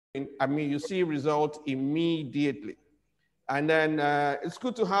I mean, you see results immediately. And then it's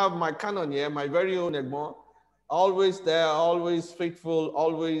good to have my canon here, my very own Egmont, always there, always faithful,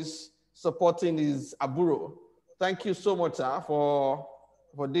 always supporting his Aburo. Thank you so much, sir, for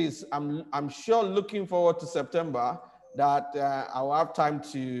this. I'm sure looking forward to September that I'll have time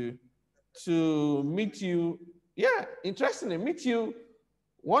to meet you. Yeah, interestingly, meet you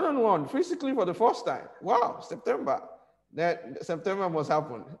one-on-one, physically for the first time. Wow, September. That September must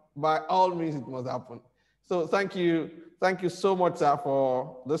happen. By all means, it must happen. So thank you so much, sir,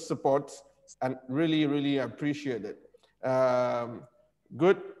 for this support, and really, really appreciate it.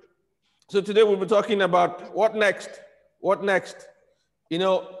 Good. So today we'll be talking about what next. What next? You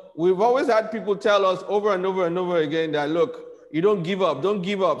know, we've always had people tell us over and over and over again that, look, you don't give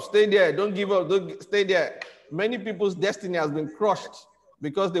up, stay there, don't give up, don't stay there. Many people's destiny has been crushed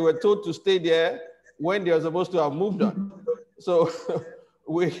because they were told to stay there when they are supposed to have moved on. So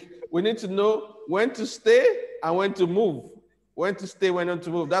we need to know when to stay and when to move. When to stay, when not to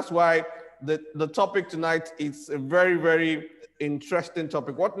move. That's why the topic tonight is a very, very interesting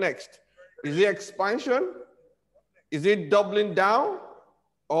topic. What next? Is it expansion? Is it doubling down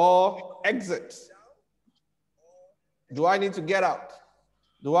or exit? Do I need to get out?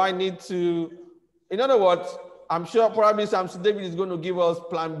 Do I need to, in other words, I'm sure probably Samson David is going to give us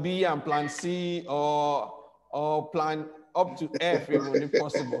plan B and plan C or plan up to F even if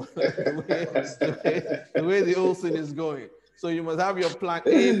possible, the way the whole thing is going. So you must have your plan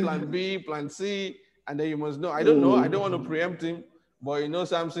A, plan B, plan C, and then you must know. I don't know. I don't want to preempt him, but you know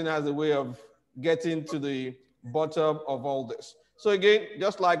Samson has a way of getting to the bottom of all this. So again,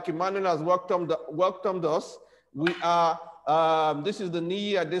 just like Emmanuel has welcomed us, we are, this is the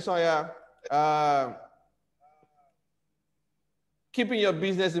Niyi Adesanya Keeping Your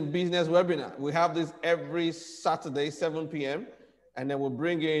Business in Business webinar. We have this every Saturday, 7 p.m. And then we'll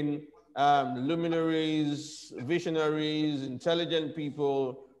bring in luminaries, visionaries, intelligent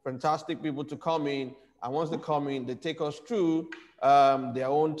people, fantastic people to come in. And once they come in, they take us through their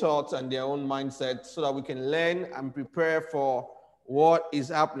own thoughts and their own mindset so that we can learn and prepare for what is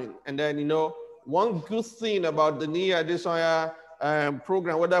happening. And then, you know, one good thing about the Niyi Adesanya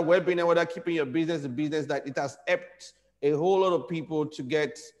program, whether webinar, whether Keeping Your Business in Business, that it has helped a whole lot of people to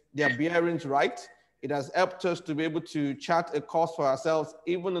get their bearings right. It has helped us to be able to chart a course for ourselves,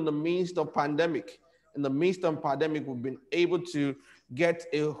 even in the midst of pandemic. In the midst of pandemic, we've been able to get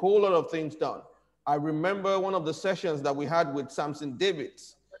a whole lot of things done. I remember one of the sessions that we had with Samson David.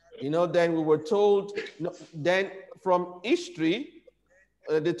 You know, then we were told, then from history,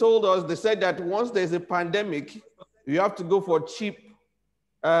 they told us, they said that once there's a pandemic, you have to go for cheap,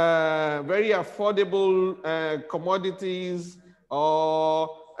 very affordable commodities or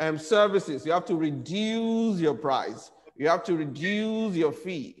services. You have to reduce your price. You have to reduce your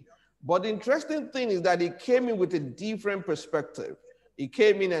fee. But the interesting thing is that he came in with a different perspective. He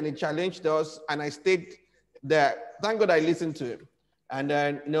came in and he challenged us, and I stayed there. Thank God I listened to him. And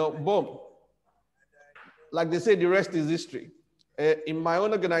then, you know, boom. Like they say, the rest is history. In my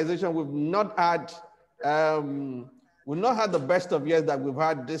own organization, we've not had the best of years that we've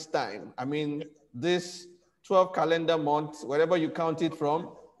had this time. I mean, this 12 calendar months, wherever you count it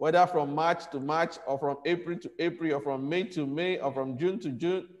from, whether from March to March or from April to April or from May to May or from June to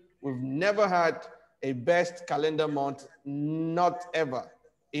June, we've never had a best calendar month, not ever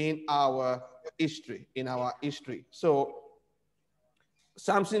in our history, So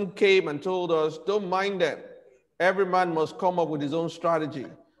Samson came and told us, don't mind them. Every man must come up with his own strategy.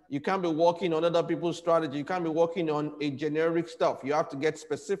 You can't be working on other people's strategy. You can't be working on a generic stuff. You have to get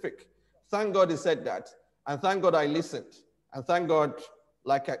specific. Thank God he said that. And thank God I listened. And thank God,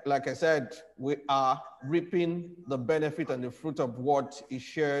 like I said, we are reaping the benefit and the fruit of what he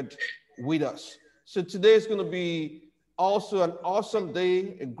shared with us. So today is going to be also an awesome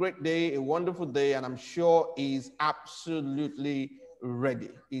day, a great day, a wonderful day, and I'm sure he's absolutely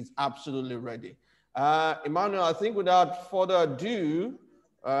ready. He's absolutely ready. Emmanuel, I think without further ado,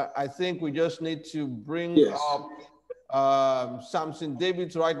 I think we just need to bring up Samson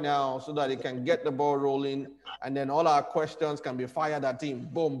David right now so that he can get the ball rolling, and then all our questions can be fired at him.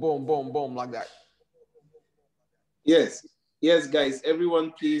 Boom, boom, boom, boom, like that. Yes, guys,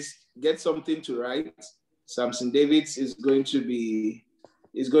 everyone, please get something to write. Samson Davids is going to be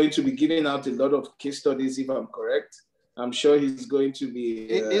giving out a lot of case studies, if I'm correct. I'm sure he's going to be.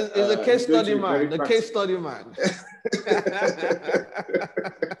 He's a case study man. The case study man.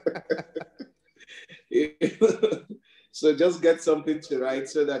 So just get something to write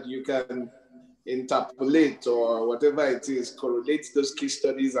so that you can interpolate or whatever it is, correlate those case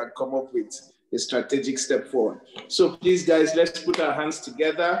studies and come up with a strategic step forward. So please, guys, let's put our hands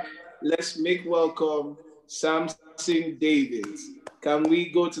together. Let's make welcome Samson Davids. Can we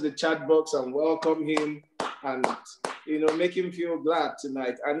go to the chat box and welcome him and make him feel glad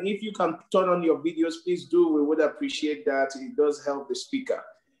tonight? And if you can turn on your videos, please do. We would appreciate that. It does help the speaker.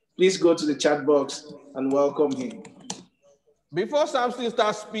 Please go to the chat box and welcome him. Before Samson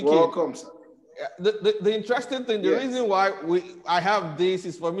starts speaking, welcome. The interesting thing, the reason why I have this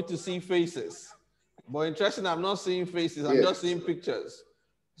is for me to see faces. But interesting, I'm not seeing faces, I'm just seeing pictures.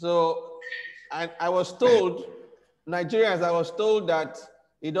 So, and I was told, Nigerians, I was told that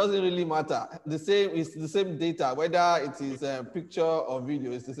it doesn't really matter. It's the same data, whether it is a picture or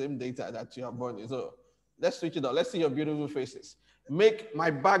video, it's the same data that you are burning. So let's switch it up. Let's see your beautiful faces. Make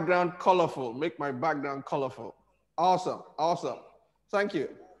my background colorful. Make my background colorful. Awesome, awesome. Thank you.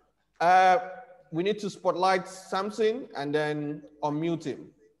 We need to spotlight Samson and then unmute him.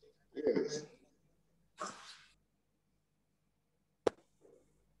 Yes.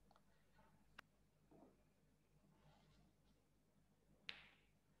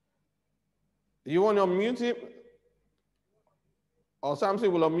 You want to unmute him? Or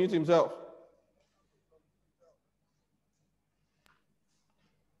Samson will unmute himself?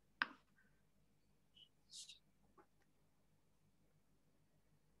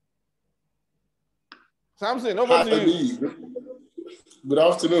 Samson, over to you. Good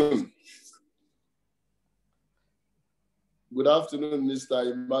afternoon. Good afternoon,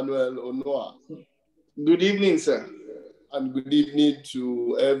 Mr. Emmanuel Onoa. Good evening, sir. And good evening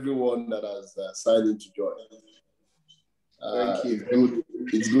to everyone that has signed in to join. Thank you.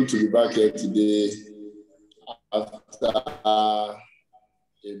 It's good to be back here today after a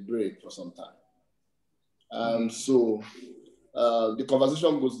break for some time. So the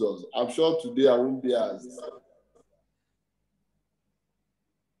conversation goes thus. I'm sure today I won't be as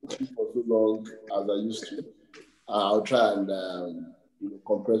for so long as I used to. I'll try and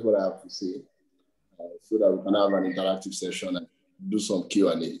compress what I have to say so that we can have an interactive session and do some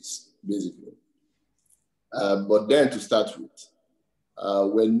Q&As, basically. But then to start with,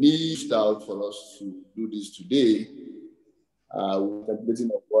 when Lee reached out for us to do this today, we were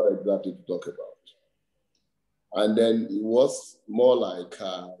contemplating on what exactly to talk about. And then it was more like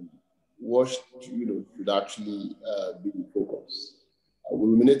what should actually be the focus. We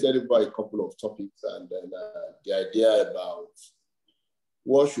nominated by a couple of topics, and then the idea about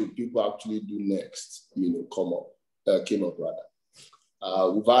what should people actually do next, came up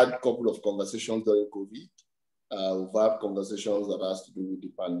rather. We've had a couple of conversations during COVID. We've had conversations that has to do with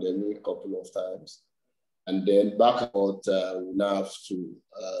the pandemic a couple of times. And then back about, we now have to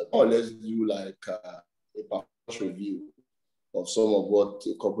more or less do like a performance review of some of what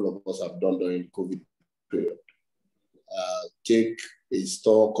a couple of us have done during the COVID period. Take a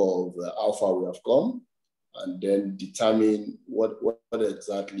stock of how far we have come, and then determine what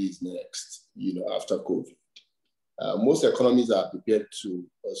exactly is next, after COVID. Most economies are prepared to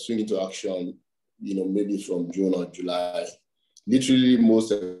swing into action, maybe from June or July. Literally,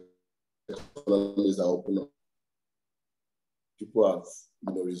 most economies are open up. People have,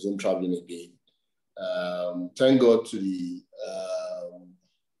 resumed traveling again. Thank God to the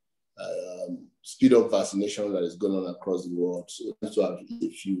speed of vaccination that is going on across the world. So we have a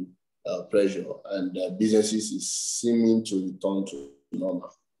few pressure, and businesses is seeming to return to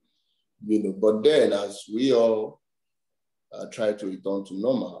normal. But then as we all try to return to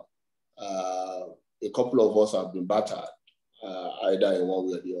normal, a couple of us have been battered, either in one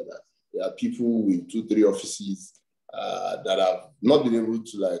way or the other. There are people with 2-3 offices that have not been able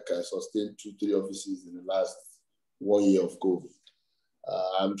to sustain 2-3 offices in the last 1 year of COVID.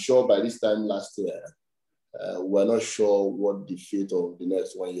 I'm sure by this time last year, we're not sure what the fate of the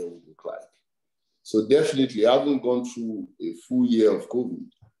next 1 year will look like. So definitely, having gone through a full year of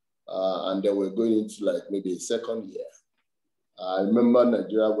COVID, and then we're going into maybe a second year. I remember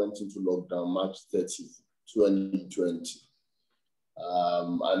Nigeria went into lockdown March 30, 2020.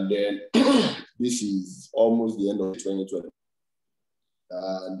 And then this is almost the end of 2020.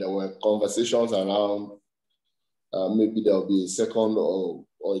 And there were conversations around maybe there'll be a second or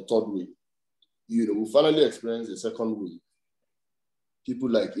a third wave. We finally experienced a second wave. People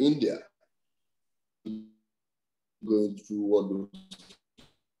like India going through what looks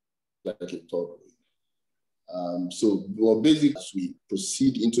like a third wave. So basically, as we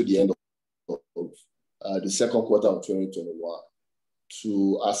proceed into the end of the second quarter of 2021,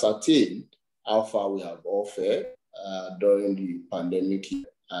 to ascertain how far we have all fared during the pandemic,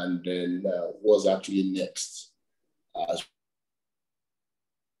 and then what's actually next as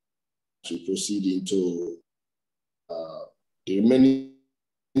we proceed into the remaining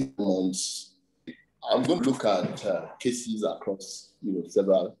months I'm going to look at cases across,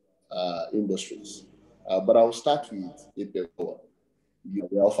 several industries. But I'll start with APEC,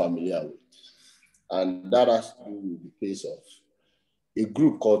 you're all familiar with. And that has to do with the case of a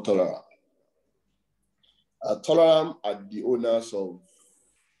group called Tolaram. Tolaram are the owners of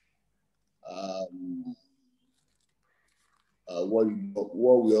what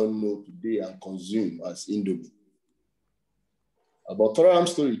we all know today and consume as Indomie. But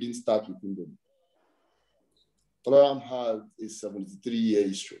Tolaram's story didn't start with Indomie. Tolaram had a 73-year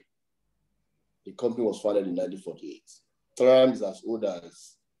history. The company was founded in 1948. Tolaram is as old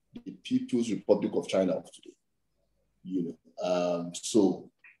as the People's Republic of China of today.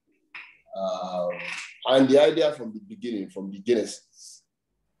 And the idea from the beginning, from the genesis,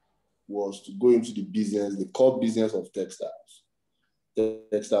 was to go into the core business of textiles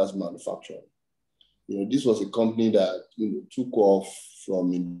manufacturing. This was a company that, took off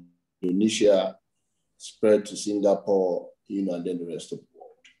from Indonesia, spread to Singapore, and then the rest of the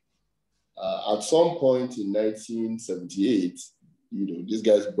world. At some point in 1978, these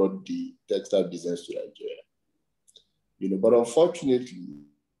guys brought the textile business to Nigeria. But unfortunately,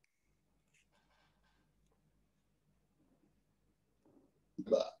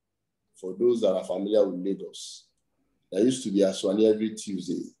 for those that are familiar with Lagos, there used to be a Aswani every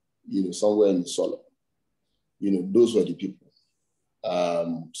Tuesday, somewhere in Solo. Those were the people.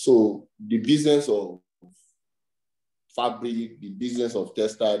 So the business of fabric, the business of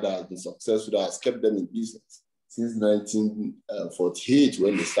textile that has been successful, that has kept them in business since 1948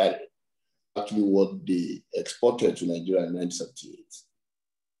 when they started. Actually, what they exported to Nigeria in 1978.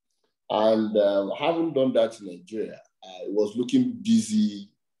 And having done that in Nigeria, it was looking busy.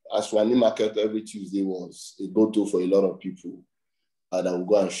 Aswani Market every Tuesday was a go-to for a lot of people that would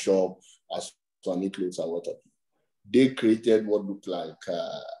go and shop Aswani clothes and whatever. They created what looked like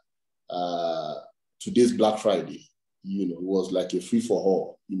today's Black Friday. It was like a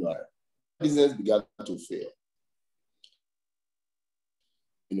free-for-all. Business began to fail.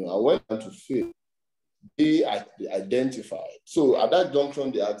 And when it began to fail, they identified. So at that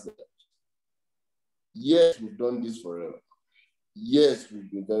junction, they asked them, yes, we've done this forever. Yes,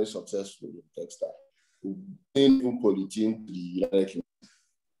 we've been very successful in textile. We've been from Polythene to the United Kingdom.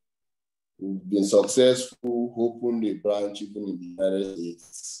 We've been successful, opened a branch even in the United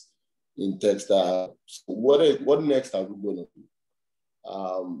States in textile. So what next are we going to do?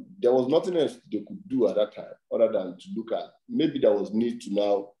 There was nothing else they could do at that time other than to look at, maybe there was need to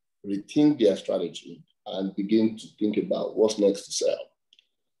now rethink their strategy and begin to think about what's next to sell.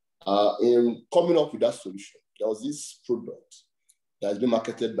 In coming up with that solution, there was this product that has been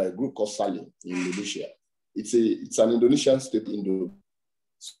marketed by a group called Salim in Indonesia. It's an Indonesian state Indomie.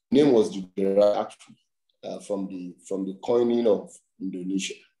 The name was derived actually from the coining of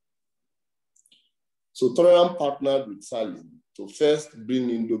Indonesia. So Tolaram partnered with Salim to first bring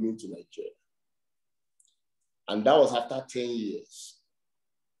Indomie to Nigeria. And that was after 10 years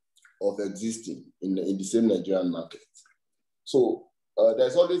of existing in the same Nigerian market. So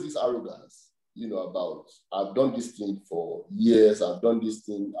there's always this arrogance, about I've done this thing for years, I've done this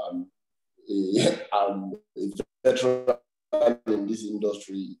thing, I'm a veteran in this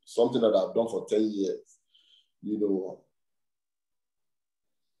industry, something that I've done for 10 years.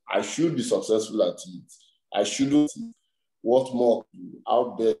 I should be successful at it. I shouldn't. What more?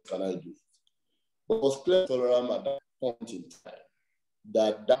 How best can I do it? But it was clear to Tolaram at that point in time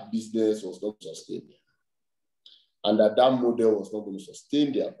that business was not sustainable and that model was not going to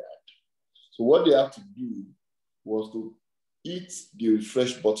sustain their brand. So what they had to do was to hit the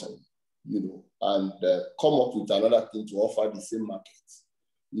refresh button, and come up with another thing to offer the same market,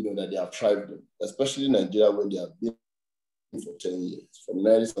 that they have thrived in, especially Nigeria when they have been for 10 years, from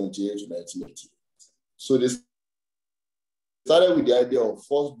 1978 to 1988. So they started with the idea of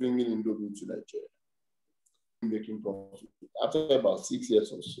first bringing Indomie to Nigeria, making profit. After about 6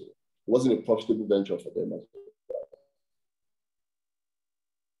 years or so, it wasn't a profitable venture for them.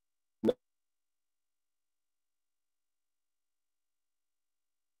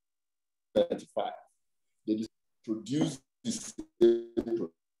 They just produced the same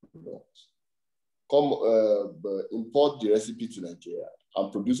product, import the recipe to Nigeria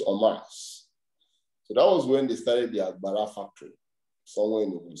and produce en masse. So that was when they started the Agbara factory somewhere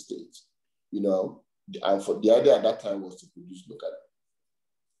in Ogun State, and for the idea at that time was to produce locally.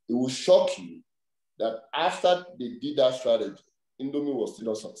 It will shock you that after they did that strategy, Indomie was still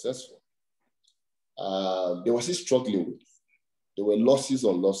not successful. They were still struggling with it. There were losses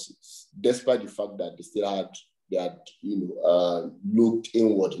on losses, despite the fact that they had looked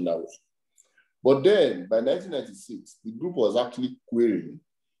inward in that way. But then, by 1996, the group was actually querying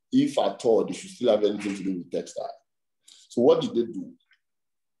if at all they should still have anything to do with textile. So what did they do?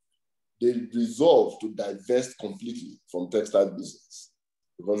 They resolved to divest completely from textile business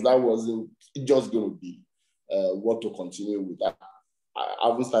because that wasn't just going to be what to continue with. I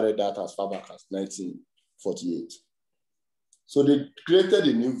haven't started that as far back as 1948. So they created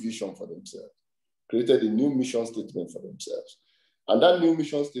a new vision for themselves, created a new mission statement for themselves. And that new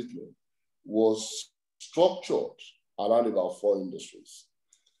mission statement was structured around about 4 industries.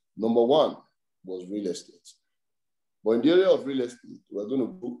 Number 1 was real estate. But in the area of real estate, we're going to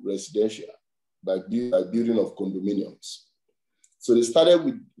book residential by building of condominiums. So they started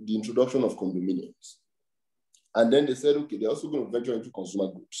with the introduction of condominiums. And then they said, okay, they're also going to venture into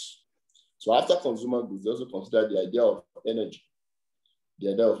consumer goods. So after consumer goods, they also considered the idea of energy,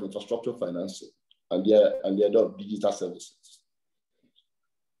 the idea of infrastructure financing, and the idea of digital services.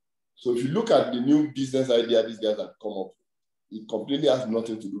 So if you look at the new business idea these guys have come up with, it completely has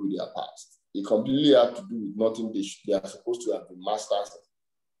nothing to do with their past. It completely has to do with nothing they are supposed to have been masters of.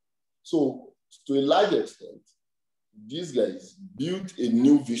 So to a large extent, these guys built a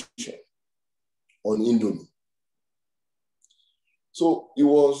new vision on Indomie. So it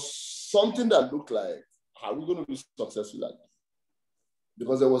was something that looked like, how are we going to be successful at this?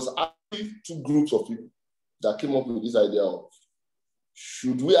 Because there was actually 2 groups of people that came up with this idea of,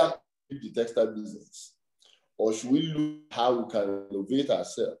 should we have the textile business? Or should we look how we can innovate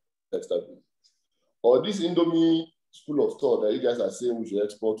ourselves in textile business? Or this Indomie school of thought that you guys are saying we should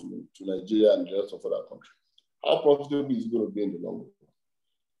export to Nigeria and the rest of other countries. How profitable is it going to be in the long run?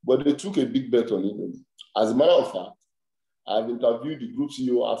 But they took a big bet on Indomie. As a matter of fact, I've interviewed the Group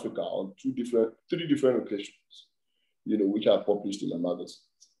CEO Africa on 3 different occasions, which are published in my magazine,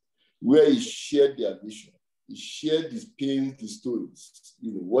 where he shared their vision. He shared his pains, his stories,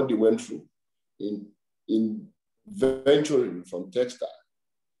 what they went through in venturing from textile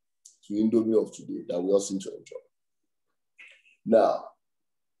to Indomie of today that we all seem to enjoy. Now,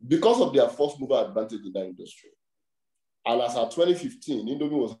 because of their first mover advantage in that industry, and as of 2015,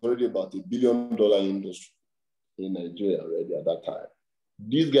 Indomie was already about $1 billion industry in Nigeria already at that time.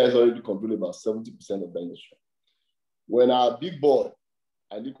 These guys already control about 70% of the industry. When our big boy,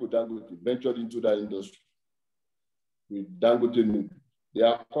 Aliko Dangote, ventured into that industry with Dangote Noodles, they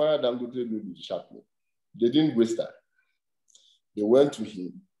acquired Dangote Noodles sharply. They didn't waste time. They went to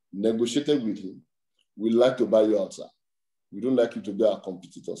him, negotiated with him. We'd like to buy you outside. We don't like you to be our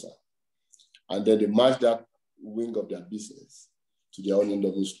competitor, sir. And then they matched that wing of their business to their own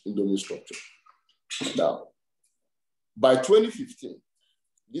Indomie structure. Now, by 2015,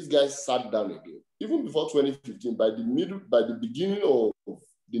 these guys sat down again. Even before 2015, by the beginning of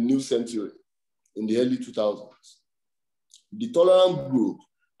the new century, in the early 2000s, the Tolerant Group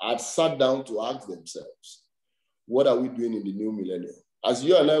had sat down to ask themselves, what are we doing in the new millennium? As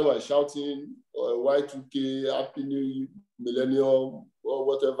you and I were shouting, Y2K, Happy New Millennium, or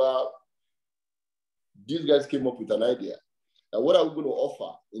whatever, these guys came up with an idea. And what are we going to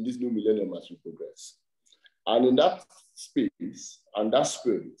offer in this new millennium as we progress? And in that space and that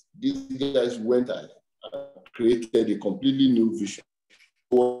spirit, these guys went ahead and created a completely new vision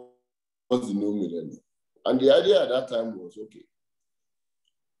towards the new millennium. And the idea at that time was, okay,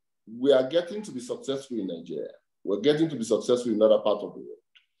 we are getting to be successful in Nigeria. We're getting to be successful in other parts of the world.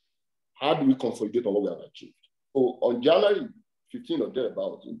 How do we consolidate on what we have achieved? So on January 15 or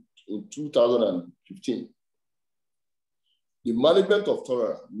thereabouts, in 2015, the management of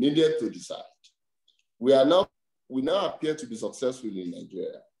Tolerant needed to decide. We now appear to be successful in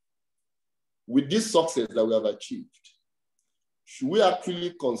Nigeria. With this success that we have achieved, should we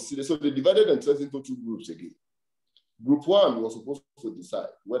actually consider, so they divided themselves into 2 groups again. Group 1 was supposed to decide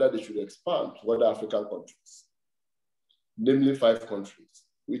whether they should expand to other African countries, namely 5 countries,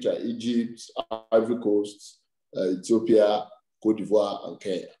 which are Egypt, Ivory Coast, Ethiopia, Cote d'Ivoire, and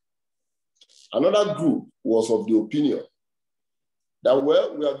Kenya. Another group was of the opinion that,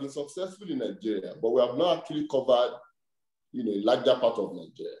 well, we have been successful in Nigeria, but we have not actually covered, a larger part of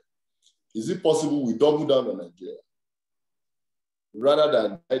Nigeria. Is it possible we double down on Nigeria rather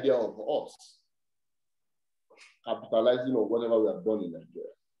than the idea of us capitalizing on whatever we have done in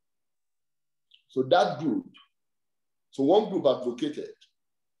Nigeria? So that group, one group advocated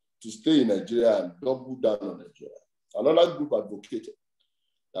to stay in Nigeria and double down on Nigeria. Another group advocated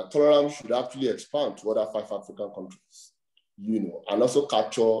that Tolerant should actually expand to other 5 African countries, and also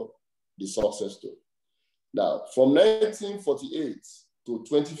capture the success story. Now, from 1948 to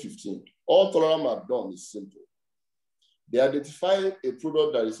 2015, all Tolerant have done is simple. They identify a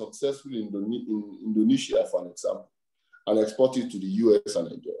product that is successful in Indonesia, for an example, and export it to the US and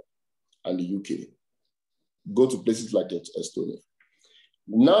Nigeria and the UK. Go to places like Estonia.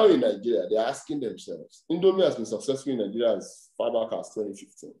 Now in Nigeria, they're asking themselves, Indomie has been successful in Nigeria as far back as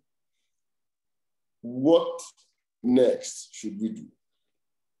 2015. What next should we do?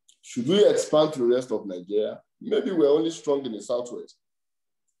 Should we expand to the rest of Nigeria? Maybe we're only strong in the southwest,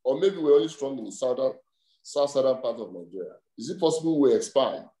 or maybe we're only strong in the southern part of Nigeria. Is it possible we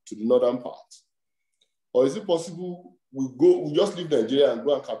expand to the northern part? Or is it possible we just leave Nigeria and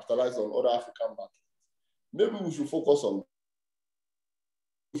go and capitalize on other African markets? Maybe we should focus on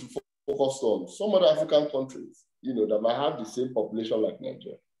some other African countries, that might have the same population like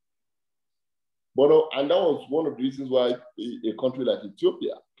Nigeria. But and that was one of the reasons why a country like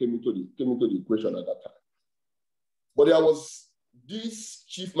Ethiopia came into the equation at that time. But there was this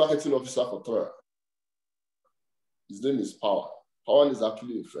chief marketing officer for Toleran. His name is Power. Power is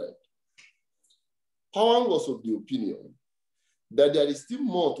actually a friend. Power was of the opinion that there is still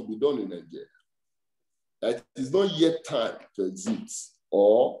more to be done in Nigeria. That it is not yet time to exit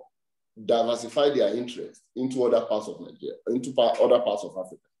or diversify their interest into other parts of Nigeria, into other parts of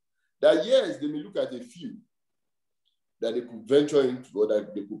Africa. That yes, they may look at a few that they could venture into or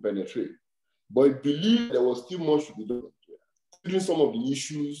that they could penetrate, but I believe there was still much to be done, including some of the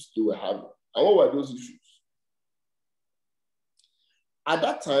issues they were having. And what were those issues? At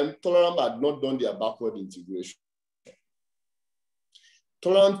that time, Toleran had not done their backward integration.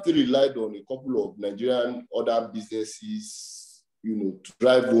 Toleran relied on a couple of Nigerian other businesses, to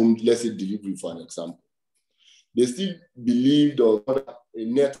drive home, let's say, delivery, for an example. They still believed on a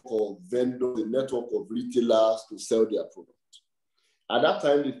network of vendors, a network of retailers to sell their products. At that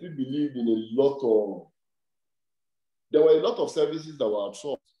time, they still believed in there were a lot of services that were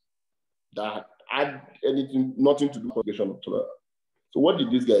outsourced that had nothing to do with the creation of Toleran. So what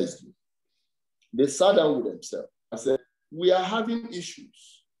did these guys do? They sat down with themselves and said, we are having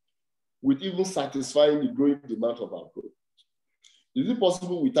issues with even satisfying the growing demand of our product. Is it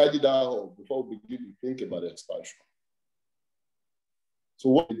possible we tidy that up before we begin to think about expansion? So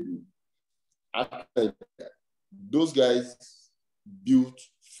what did they do? After those guys built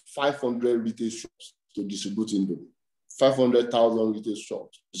 500 retail shops to distribute Indomie, 500,000 retail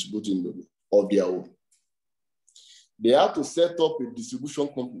shops to distribute Indomie of their own. They had to set up a distribution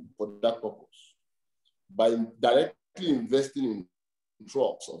company for that purpose by directly investing in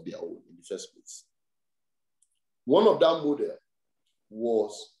trucks of their own in the first place. One of that model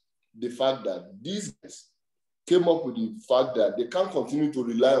was the fact that these guys came up with the fact that they can't continue to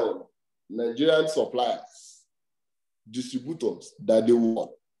rely on Nigerian suppliers, distributors that they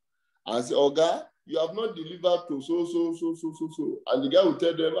want, and say, Oga, you have not delivered to so. And the guy will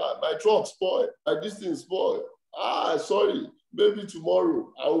tell them, my truck spoiled, this thing spoiled. Sorry, maybe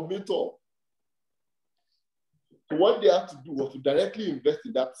tomorrow I will meet up. What they had to do was to directly invest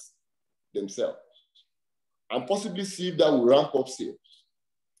in that themselves and possibly see if that will ramp up sales.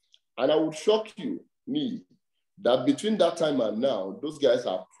 And I would shock me, that between that time and now, those guys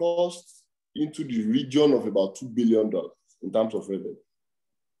have crossed into the region of about $2 billion in terms of revenue.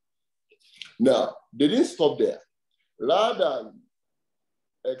 Now, they didn't stop there. Rather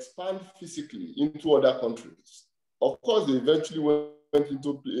than expand physically into other countries, of course, they eventually went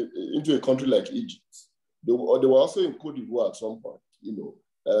into a country like Egypt. They were also in Cote d'Ivoire at some point.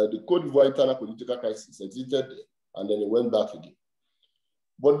 The Cote d'Ivoire internal political crisis exited there, and then it went back again.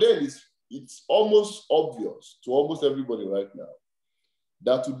 But then it's almost obvious to almost everybody right now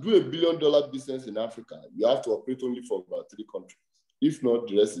that to do $1 billion business in Africa, you have to operate only for about 3 countries. If not,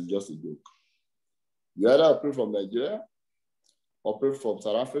 the rest is just a joke. You either operate from Nigeria, operate from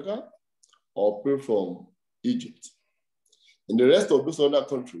South Africa, or operate from Egypt. In the rest of those other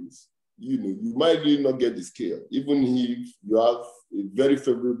countries, you might really not get the scale, even if you have a very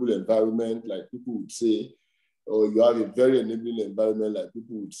favorable environment, like people would say, or you have a very enabling environment, like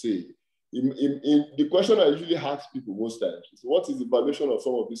people would say. In the question I usually ask people most times is, what is the valuation of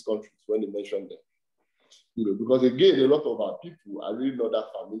some of these countries when they mention them? Because again, a lot of our people are really not that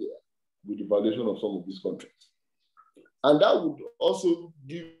familiar with the valuation of some of these countries. And that would also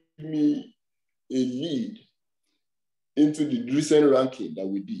give me a lead into the recent ranking that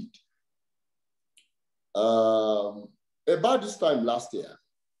we did. About this time last year,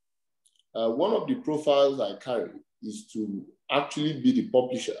 one of the profiles I carry is to actually be the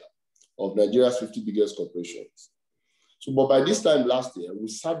publisher of Nigeria's 50 biggest corporations. So, but by this time last year, we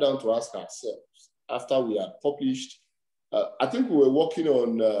sat down to ask ourselves, after we had published, I think we were working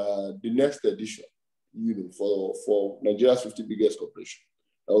on the next edition, for Nigeria's 50 biggest corporations.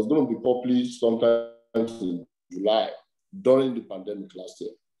 That was going to be published sometime in July, during the pandemic last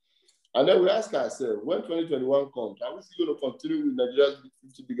year. And then we asked ourselves, when 2021 comes, are we still going to continue with Nigeria's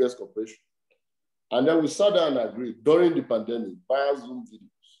 50 biggest corporations? And then we sat down and agreed during the pandemic via Zoom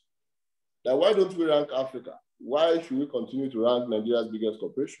videos that why don't we rank Africa? Why should we continue to rank Nigeria's biggest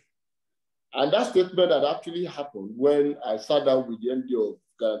corporation? And that statement had actually happened when I sat down with the MD of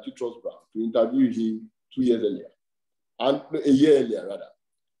Guarantee Trust Bank to interview him 2 years earlier, and a year earlier rather.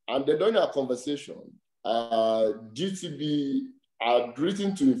 And then during our conversation, GTB had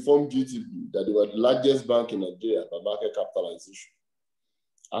written to inform GTB that they were the largest bank in Nigeria by market capitalization.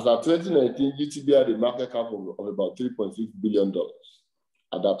 As of 2019, GTB had a market cap of about $3.6 billion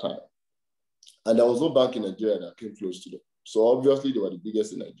at that time. And there was no bank in Nigeria that came close to them. So obviously they were the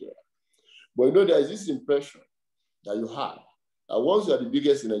biggest in Nigeria. But you know, there is this impression that you have that once you are the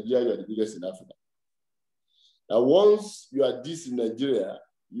biggest in Nigeria, you are the biggest in Africa. That once you are this in Nigeria,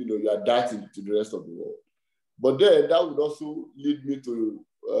 you know, you are that to the rest of the world. But then that would also lead me to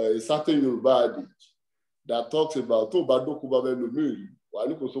a certain Yoruba adage that talks about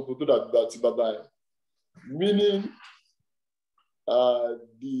meaning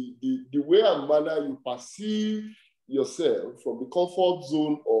the way and manner you perceive yourself from the comfort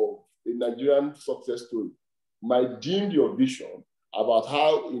zone of a Nigerian success story might dim your vision about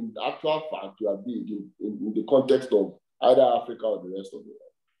how in actual fact you are big in the context of either Africa or the rest of the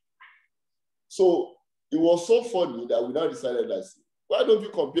world. So it was so funny that we now decided, like, why don't you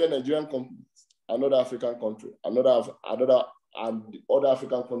compare Nigerian companies, another African country, and other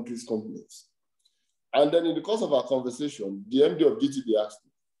African countries' companies? And then in the course of our conversation, the MD of GTB asked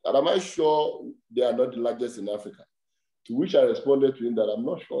me, and am I sure they are not the largest in Africa? To which I responded to him that I'm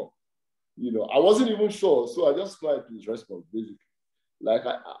not sure. You know, I wasn't even sure, so I just smiled to his response, basically. Like,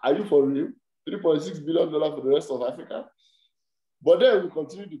 are you for real? $3.6 billion for the rest of Africa? But then we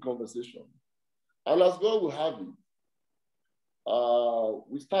continued the conversation. And as God will have it,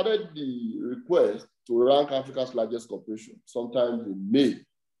 we started the request to rank Africa's largest corporation sometime in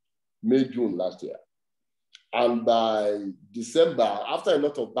May, June last year. And by December, after a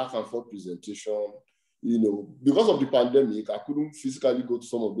lot of back and forth presentation, you know, because of the pandemic, I couldn't physically go to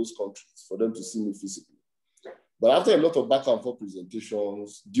some of those countries for them to see me physically. But after a lot of back and forth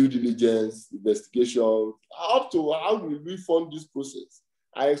presentations, due diligence, investigation, up to how will we fund this process,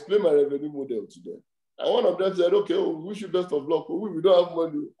 I explained my revenue model to them. And one of them said, okay, we wish you best of luck. We don't have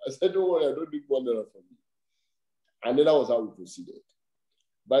money. I said, don't worry, I don't need $1 from you. And then that was how we proceeded.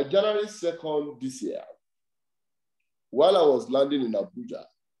 By January 2nd this year, while I was landing in Abuja,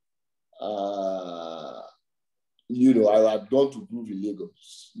 you know, I had gone to Groove in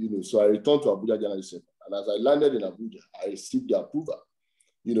Lagos, you know, so I returned to Abuja January 2nd. And as I landed in Abuja, I received the approval,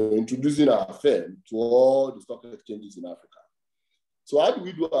 you know, introducing our firm to all the stock exchanges in Africa. So how do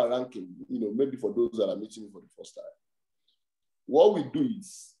we do our ranking, you know, maybe for those that are meeting me for the first time? What we do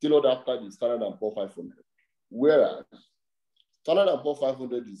is tailored after the Standard & Poor's 500, whereas Standard & Poor's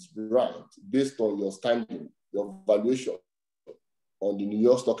 500 is ranked based on your standing, your valuation on the New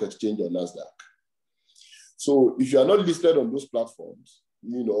York Stock Exchange or NASDAQ. So if you are not listed on those platforms,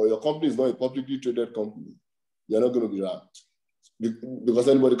 you know, your company is not a publicly traded company, you're not going to be ranked because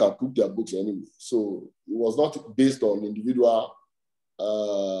anybody can cook their books anyway. So it was not based on individual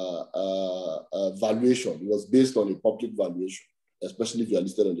valuation. It was based on a public valuation, especially if you are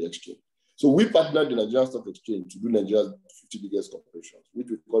listed on the exchange. So we partnered the Nigerian Stock Exchange to do Nigeria's 50 biggest corporations, which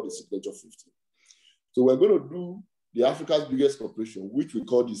we call the Signature 50. So we're going to do the Africa's biggest corporation, which we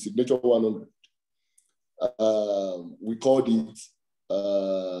call the Signature 100. We called it,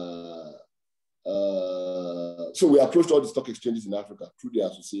 so we approached all the stock exchanges in Africa through the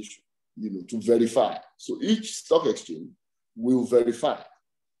association, you know, to verify. So each stock exchange will verify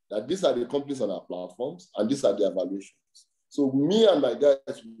that these are the companies on our platforms and these are their valuations. So me and my guys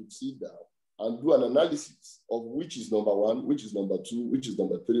will sit down and do an analysis of which is number one, which is number two, which is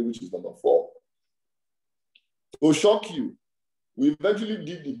number three, which is number four. To shock you, we eventually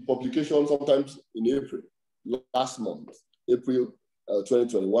did the publication sometimes in April, last month, April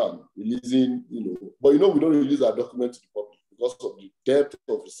 2021, releasing, you know, but you know, we don't release our document to the public because of the depth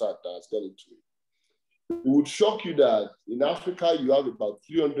of research that has gone into it. It would shock you that in Africa, you have about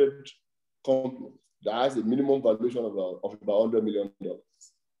 300 companies that has a minimum valuation of about $100 million.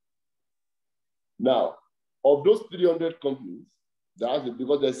 Now, of those 300 companies,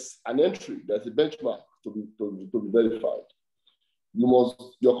 because there's an entry, there's a benchmark to be verified.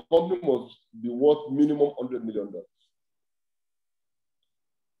 Your company must be worth minimum $100 million.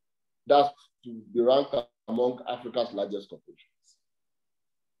 That's to be ranked among Africa's largest corporations.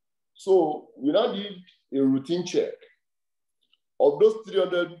 So we now did a routine check of those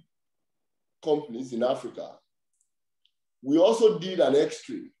 300 companies in Africa. We also did an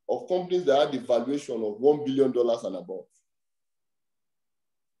X-ray of companies that had the valuation of $1 billion and above.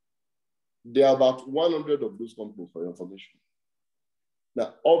 There are about 100 of those companies, for your information.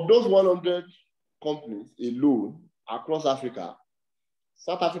 Now, of those 100 companies alone across Africa,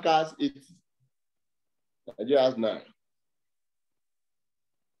 South Africa has 80. Nigeria has 9.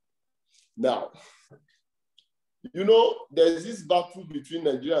 Now, you know, there's this battle between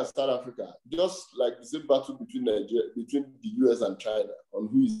Nigeria and South Africa, just like the same battle between the US and China on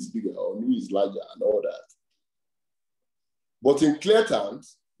who is bigger, on who is larger, and all that. But in clear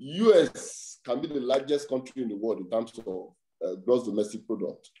terms, US can be the largest country in the world in terms of gross domestic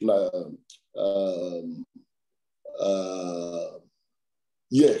product.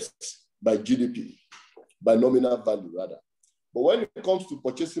 Yes, by GDP, by nominal value rather. But when it comes to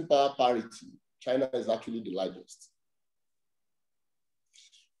purchasing power parity, China is actually the largest,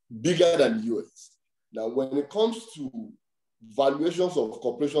 bigger than the US. Now, when it comes to valuations of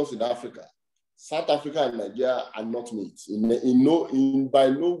corporations in Africa, South Africa and Nigeria are not mates. By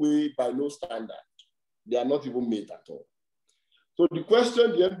no way, by no standard, they are not even mates at all. So the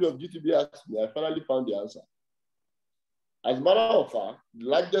question the MD of GTB asked me, I finally found the answer. As a matter of fact, the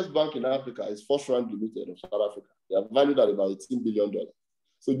largest bank in Africa is First Rand Limited of South Africa. They are valued at about $18 billion.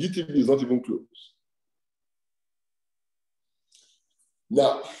 So GTB is not even close.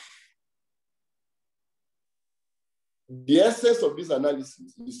 Now, the essence of this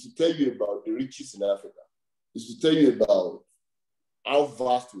analysis is to tell you about the riches in Africa, is to tell you about how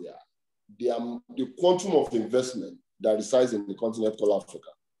vast we are, the quantum of investment that resides in the continent called Africa.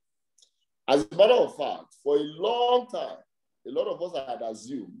 As a matter of fact, for a long time, a lot of us had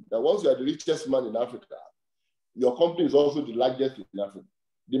assumed that once you are the richest man in Africa, your company is also the largest in Africa.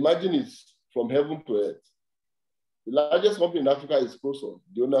 The margin is from heaven to earth. The largest company in Africa is Prosus,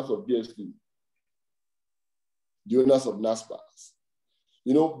 the owners of DSP, the owners of NASPAS.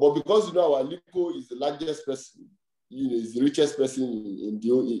 You know, but because you know our Aliko is the largest person, you know, is the richest person in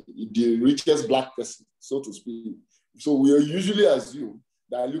the richest black person, so to speak. So we usually assume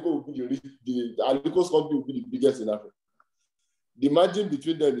that Aliko will be Aliko's company will be the biggest in Africa. The margin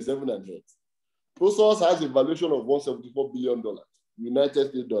between them is heaven and earth. Prosus has a valuation of $174 billion, United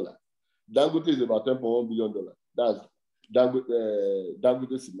States dollar. Dangote is about $10.1 billion. That's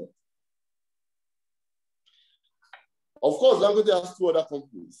Dangote Cement. Of course, Dangote has two other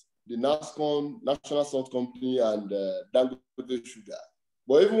companies, the NASCON, National Salt Company, and Dangote Sugar.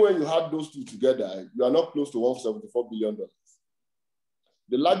 But even when you add those two together, you are not close to $174 billion.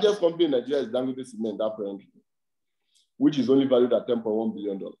 The largest company in Nigeria is Dangote Cement, apparently, which is only valued at $10.1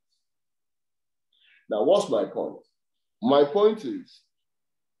 billion. Now, what's my point? My point is,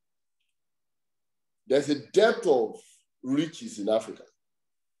 there's a depth of riches in Africa.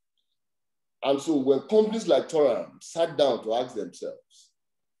 And so when companies like Toram sat down to ask themselves,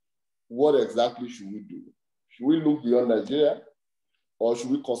 what exactly should we do? Should we look beyond Nigeria, or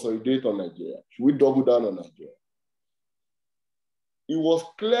should we consolidate on Nigeria? Should we double down on Nigeria? It was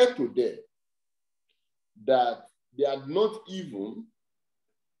clear to them that they had not even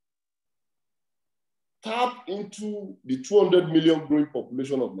tapped into the 200 million growing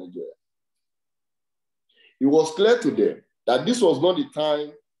population of Nigeria. It was clear to them that this was not the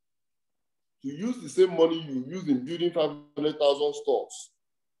time to use the same money you use in building 500,000 stores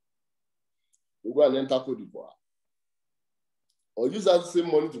to go and enter Cote d'Ivoire, or use that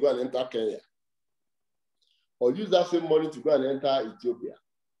same money to go and enter Kenya, or use that same money to go and enter Ethiopia.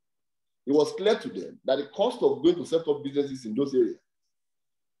 It was clear to them that the cost of going to set up businesses in those areas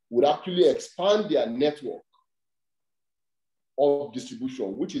would actually expand their network of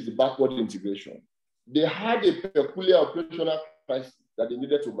distribution, which is the backward integration. They had a peculiar operational crisis that they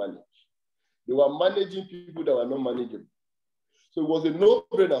needed to manage. They were managing people that were not manageable. So it was a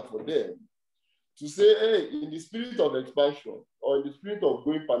no-brainer for them to say, hey, in the spirit of expansion, or in the spirit of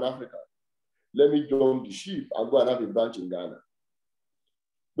going Pan-African, let me jump the ship and go and have a branch in Ghana.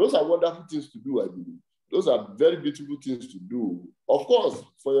 Those are wonderful things to do, I believe. Those are very beautiful things to do. Of course,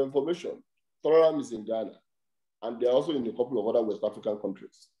 for your information, Toram is in Ghana, and they're also in a couple of other West African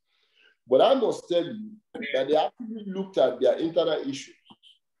countries. But I must tell you that they actually looked at their internal issues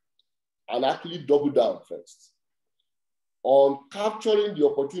and actually doubled down first on capturing the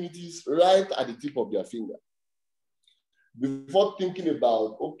opportunities right at the tip of their finger. Before thinking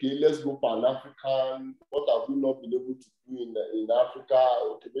about, okay, let's go Pan-African, what have we not been able to do in Africa?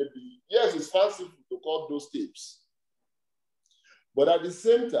 Okay, maybe, yes, it's fanciful to call those tips. But at the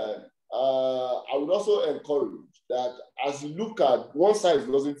same time, I would also encourage that as you look at, one size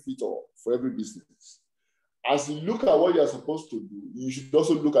doesn't fit all for every business. As you look at what you're supposed to do, you should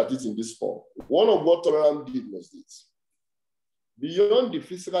also look at it in this form. One of what Toram did was this. Beyond the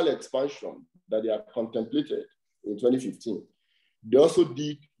physical expansion that they had contemplated in 2015, they also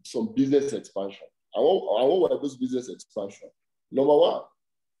did some business expansion. And what were those business expansion? Number one,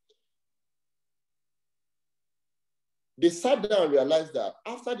 they sat down and realized that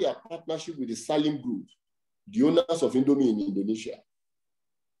after their partnership with the Salim Group, the owners of Indomie in Indonesia,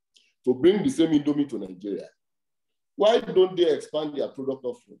 to bring the same Indomie to Nigeria, why don't they expand their product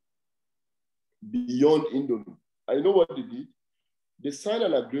offering beyond Indomie? And you know what they did? They signed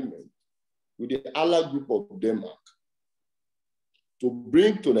an agreement with the Arla Group of Denmark to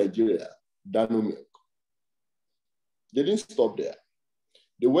bring to Nigeria Dano milk. They didn't stop there.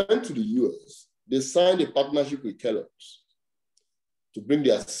 They went to the US. They signed a partnership with Kellogg's to bring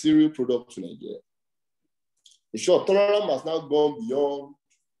their cereal product to Nigeria. In short, Tolaram has now gone beyond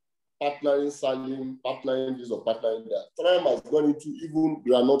partnering Salim, partnering this or partnering that. Tolaram has gone into even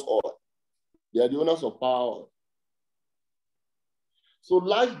groundnut oil. They are the owners of Power Oil. So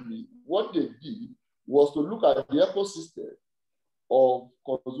largely, what they did was to look at the ecosystem of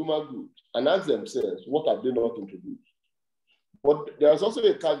consumer goods and ask themselves, what have they not introduced? But there's also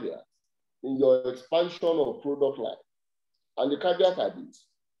a caveat in your expansion of product line. And the caveat are this.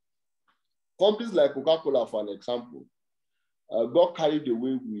 Companies like Coca-Cola, for an example, got carried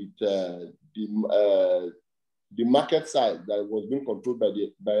away with the market size that was being controlled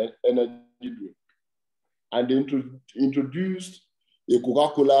by energy drink. And they introduced a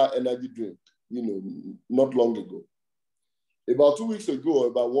Coca-Cola energy drink, not long ago. About 2 weeks ago, or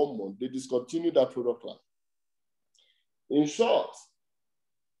about 1 month, they discontinued that product line. In short,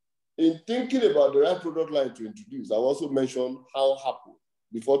 in thinking about the right product line to introduce, I also mentioned how Apple,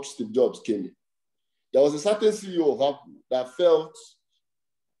 before Steve Jobs came in, there was a certain CEO of Apple that felt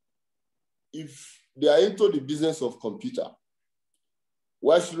if they are into the business of computer,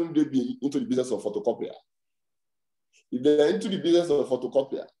 why shouldn't they be into the business of photocopier? If they are into the business of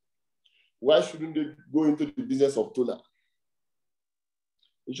photocopier, why shouldn't they go into the business of toner?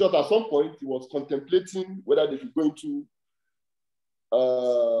 In short, at some point, he was contemplating whether they should go into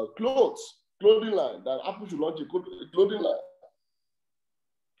clothing line, that Apple should launch a clothing line.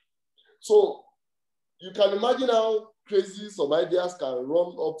 So you can imagine how crazy some ideas can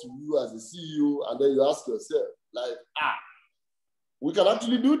run up to you as a CEO, and then you ask yourself, like, we can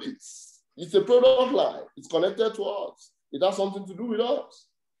actually do this. It's a product line. It's connected to us. It has something to do with us.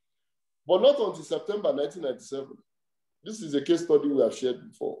 But not until September 1997. This is a case study we have shared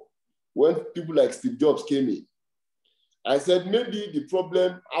before. When people like Steve Jobs came in, I said maybe the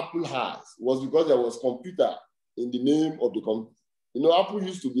problem Apple has was because there was computer in the name of the company. Apple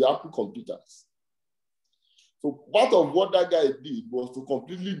used to be Apple Computers. So part of what that guy did was to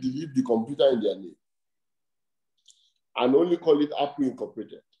completely delete the computer in their name and only call it Apple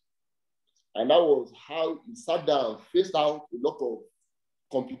Incorporated. And that was how he sat down, faced out a lot of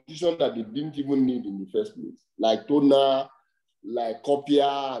competition that they didn't even need in the first place, like toner, like copier,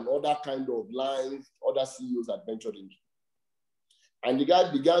 and other kind of lines other CEOs had ventured into. And the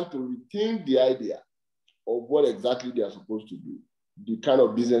guy began to rethink the idea of what exactly they are supposed to do, the kind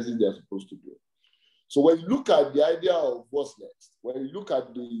of businesses they're supposed to do. So when you look at the idea of what's next, when you look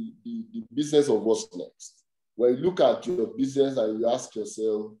at the business of what's next, when you look at your business and you ask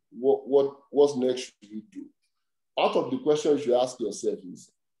yourself, what's next should you do? Part of the question you should ask yourself is,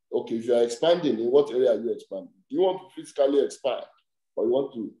 okay, if you're expanding, in what area are you expanding? Do you want to physically expand, or you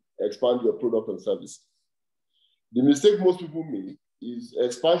want to expand your product and service? The mistake most people make is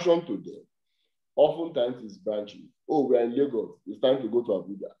expansion to them. Oftentimes it's branching. Oh, we're in Lagos. It's time to go to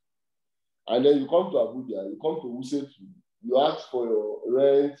Abuja. And then you come to Abuja, you come to Wuse, you ask for your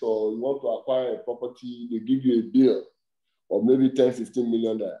rent, or you want to acquire a property, they give you a bill of maybe 10, 15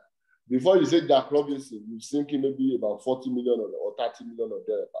 million there. Before you say Jack Robinson, you're thinking maybe about 40 million or 30 million or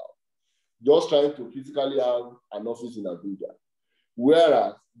thereabout. Just trying to physically have an office in Abuja.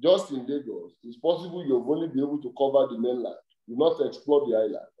 Whereas just in Lagos, it's possible you'll only be able to cover the mainland. You not explore the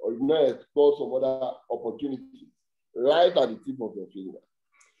island, or you not explore some other opportunities right at the tip of your finger.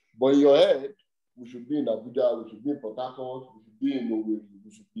 But in your head, we should be in Abuja, we should be in Port Harcourt, we should be in Owerri,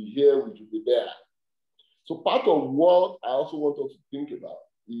 we should be here, we should be there. So part of what I also want us to think about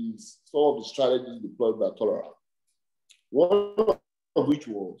is some of the strategies deployed by Tolaram. One of which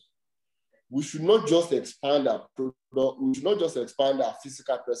was, we should not just expand our product, we should not just expand our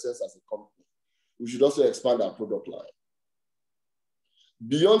physical presence as a company. We should also expand our product line.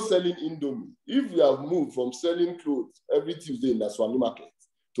 Beyond selling Indomie, if we have moved from selling clothes every Tuesday in the Swami market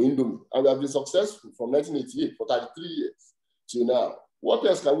to Indomie, and we have been successful from 1988 for 33 years to now, what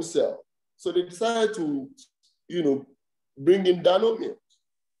else can we sell? So they decided to, bring in Dano milk.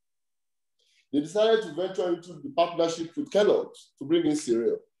 They decided to venture into the partnership with Kellogg's to bring in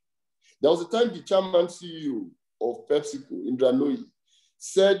cereal. There was a time the chairman CEO of PepsiCo, Indra Nooyi,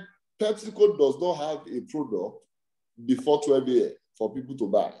 said PepsiCo does not have a product before 12 a.m. for people to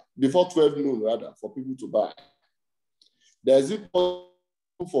buy, before 12 noon rather, for people to buy. There is it possible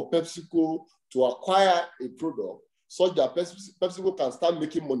for PepsiCo to acquire a product such that PepsiCo can start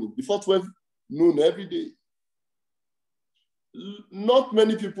making money before 12 noon every day? Not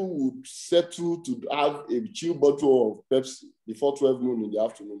many people would settle to have a chill bottle of Pepsi before 12 noon in the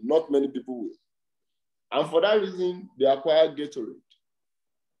afternoon. Not many people will. And for that reason, they acquire Gatorade,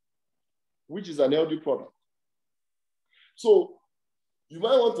 which is an healthy product. So you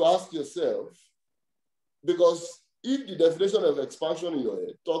might want to ask yourself, because if the definition of expansion in your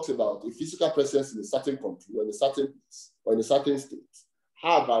head talks about a physical presence in a certain country or in a certain place or in a certain state,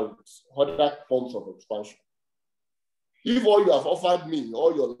 how about other forms of expansion? If all you have offered me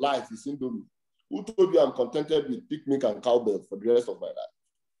all your life is Indomie, who told you I'm contented with picnic and cowbell for the rest of my life?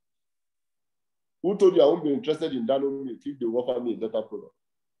 Who told you I won't be interested in Dano milk if they offer me a better product?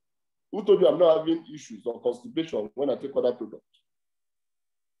 Who told you I'm not having issues or constipation when I take other products?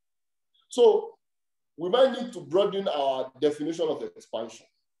 So we might need to broaden our definition of expansion.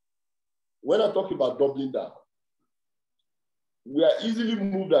 When I talk about doubling down, we are easily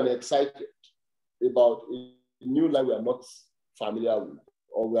moved and excited about a new life we are not familiar with,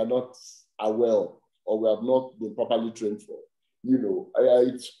 or we are not aware of, or we have not been properly trained for. You know,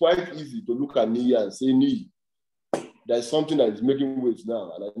 it's quite easy to look at Nii and say, Nii, there's something that is making waves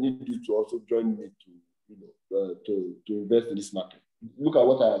now, and I need you to also join me to, you know, to invest in this market. Look at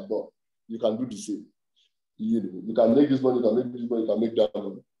what I have done. You can do the same. You know, you can make this money, you can make this money, you can make that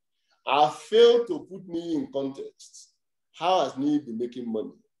money. I failed to put Nii in context. How has Nii been making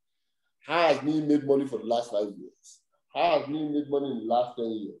money? How has Nii made money for the last 5 years? How has Nii made money in the last 10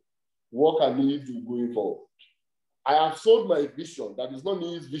 years? What can Nii do going forward? I have sold my vision that is not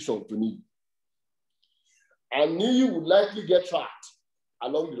Nii's vision to Nii. And Nii would likely get trapped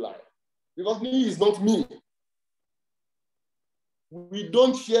along the line because Nii is not me. We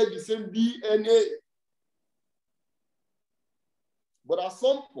don't share the same DNA. But at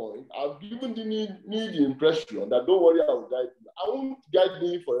some point, I've given Nii the impression that don't worry, I will guide you. I won't guide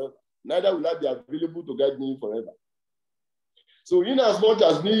Nii forever. Neither will I be available to guide Nii forever. So in as much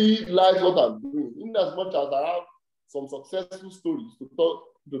as Nii likes what I'm doing, in as much as I have some successful stories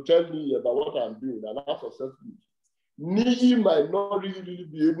to tell me about what I'm doing and how successful, Nii might not really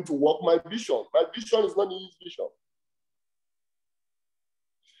be able to work my vision. My vision is not Nii's vision.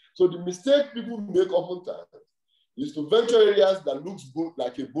 So the mistake people make oftentimes is to venture areas that looks good,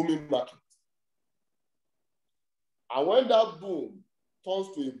 like a booming market. And when that boom turns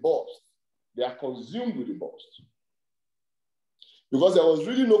to a bust, they are consumed with the bust. Because there was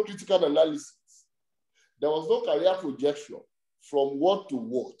really no critical analysis. There was no career projection from what to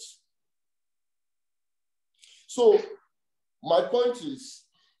what. So my point is,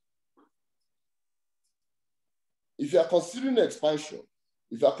 if you are considering expansion,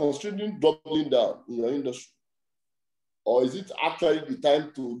 if you are considering doubling down in your industry, or is it actually the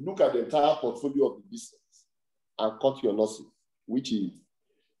time to look at the entire portfolio of the business and cut your losses, which is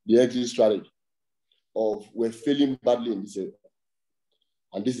the exit strategy of we're failing badly in this area.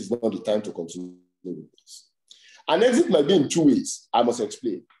 And this is not the time to continue with this. An exit might be in two ways, I must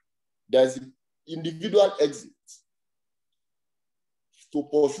explain. There's individual exit to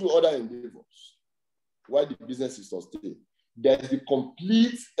pursue other endeavors while the business is sustained. There's the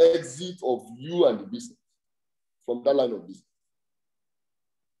complete exit of you and the business from that line of business.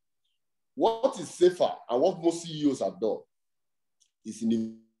 What is safer and what most CEOs have done is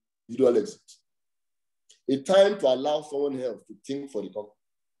individual exit. A time to allow someone else to think for the company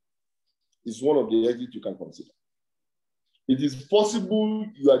is one of the exits you can consider. It is possible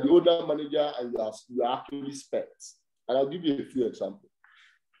you are the owner manager and you are actually spent. And I'll give you a few examples.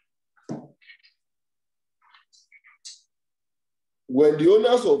 When the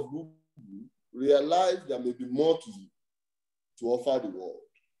owners of Google realize there may be more to offer the world,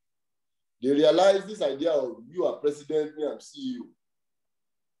 they realize this idea of you are president, me I'm CEO,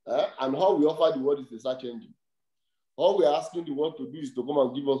 and how we offer the world is a search engine. All we're asking the world to do is to come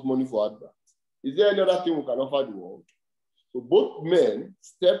and give us money for adverts. Is there any other thing we can offer the world? So both men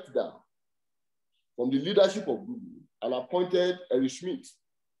stepped down from the leadership of Google and appointed Eric Schmidt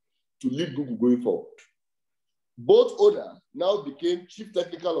to lead Google going forward. Both owners now became chief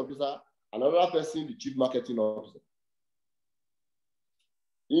technical officer, another person, the chief marketing officer.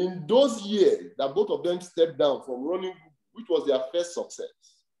 In those years that both of them stepped down from running Google, which was their first success,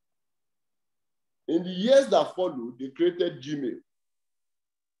 in the years that followed, they created Gmail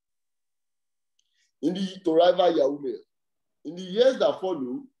to rival Yahoo Mail. In the years that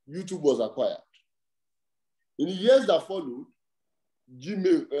followed, YouTube was acquired. In the years that followed,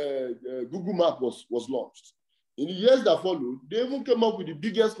 Gmail, Google Map was launched. In the years that followed, they even came up with the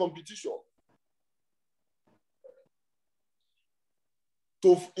biggest competition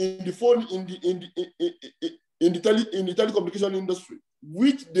in the telecommunication industry,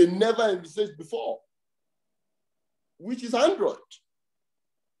 which they never envisaged before, which is Android.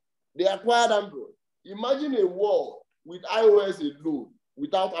 They acquired Android. Imagine a world with iOS alone,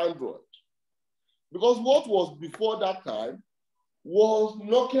 without Android. Because what was before that time was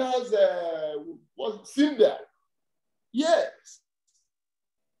Nokia's Symbian. Yes.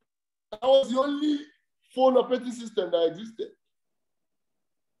 That was the only phone operating system that existed.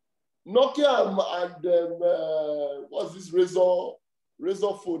 Nokia and what's this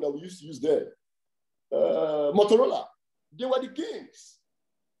Razor phone that we used to use there? Motorola. They were the kings.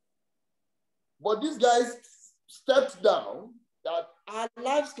 But these guys stepped down that our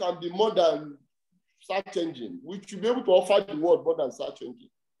lives can be more than search engine. We should be able to offer the world more than search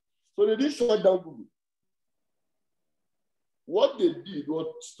engine. So they didn't shut down Google. What they did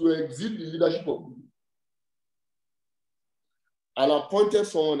was to exit the leadership of Google and appointed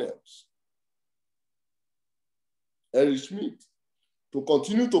someone else, Eric Schmidt, to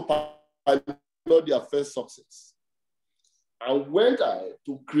continue to pilot their first success, and went ahead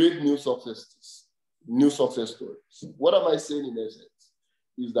to create new success stories. What am I saying in essence?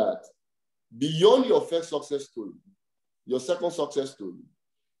 Is that beyond your first success story, your second success story,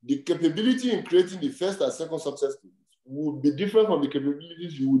 the capability in creating the first and second success stories would be different from the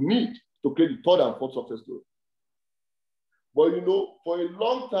capabilities you would need to create the third and fourth success story. But you know, for a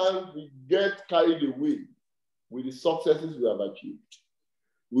long time, we get carried away with the successes we have achieved.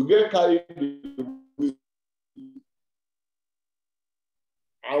 We get carried away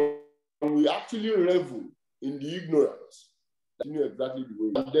and we actually revel in the ignorance. They knew exactly the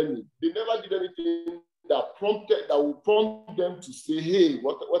way. They never did anything that would prompt them to say, hey,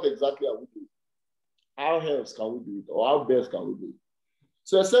 what exactly are we doing? How else can we do it? Or how best can we do it?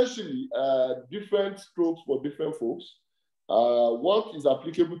 So essentially, different strokes for different folks. What is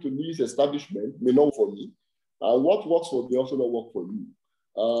applicable to this establishment may not work for me. What works for me also not work for you.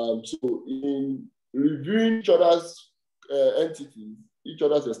 So in reviewing each other's entities, each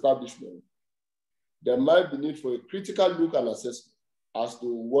other's establishment, there might be need for a critical look and assessment as to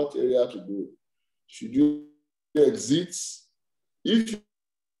what area to go. Should you exit? If you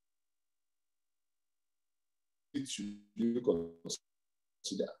should you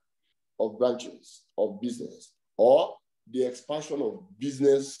consider of branches of business or the expansion of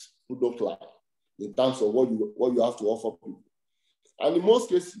business product line in terms of what you have to offer people. And in most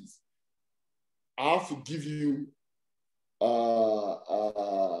cases, I have to give you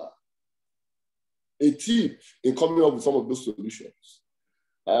a tip in coming up with some of those solutions.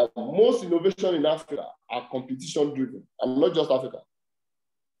 Most innovation in Africa are competition driven, and not just Africa.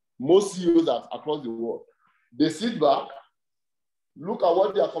 Most CEOs across the world, they sit back, look at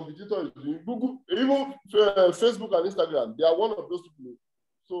what their competitor is doing. Google, even Facebook and Instagram, they are one of those people.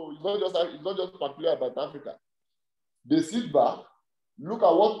 So it's not just particular about Africa. They sit back, look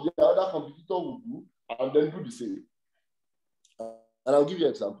at what the other competitor will do, and then do the same. And I'll give you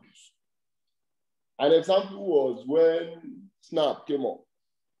examples. An example was when Snap came up.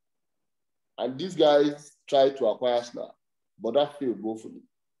 And these guys tried to acquire Snap, but that failed woefully.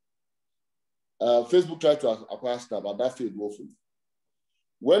 Facebook tried to acquire Snap, and that failed woefully.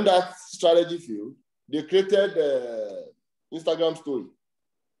 When that strategy failed, they created Instagram story.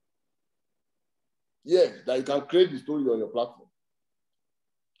 Yes, that you can create the story on your platform.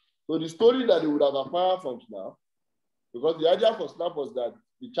 So the story that they would have acquired from Snap, because the idea for Snap was that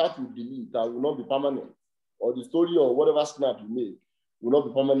the chat will delete and will not be permanent, or the story or whatever Snap you make will not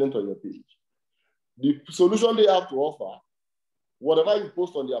be permanent on your page. The solution they have to offer, whatever you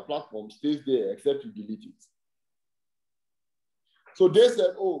post on their platform stays there except you delete it. So they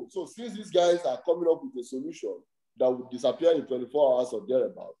said, oh, so since these guys are coming up with a solution that would disappear in 24 hours or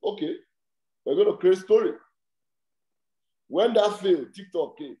thereabout, okay, we're going to create story. When that failed,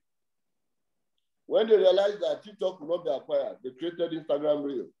 TikTok came. When they realized that TikTok would not be acquired, they created Instagram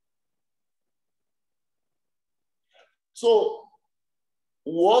Reel. So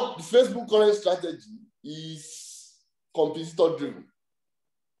what the Facebook current strategy is competitor driven.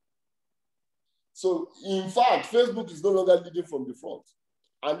 So in fact, Facebook is no longer leading from the front.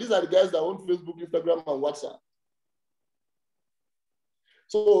 And these are the guys that own Facebook, Instagram, and WhatsApp.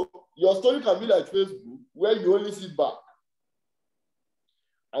 So your story can be like Facebook, where you only sit back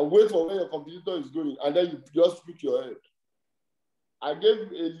and wait for where your competitor is going, and then you just pick your head. I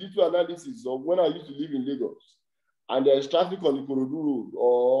gave a little analysis of when I used to live in Lagos, and there is traffic on the Ikorodu Road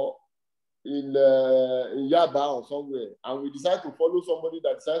or in Yaba or somewhere, and we decide to follow somebody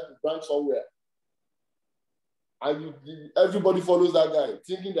that decides to branch somewhere, and everybody follows that guy,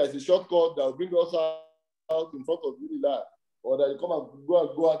 thinking there's a shortcut that will bring us out in front of Unilag, or that you come and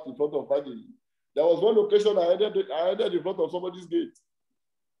go out in front of Fagili. There was one occasion I ended in front of somebody's gate,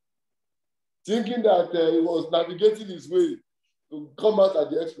 thinking that he was navigating his way to come out at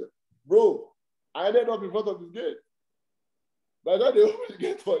the express. Bro, I ended up in front of his gate. By the time they opened the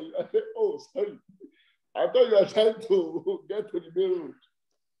gate for you, I said, oh, sorry. I thought you were trying to get to the main road.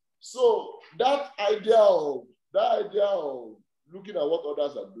 So that idea of looking at what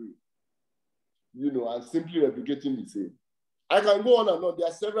others are doing, and simply replicating the same. I can go on and on. There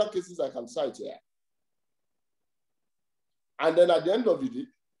are several cases I can cite here. And then at the end of the day,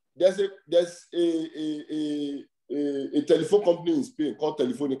 there's a telephone company in Spain called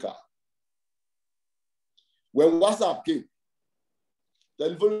Telefonica. When WhatsApp came,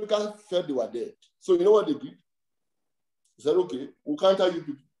 Telefonica felt they were dead. So you know what they did? They said, okay, we can't tell you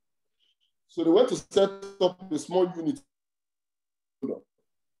people. So they went to set up a small unit.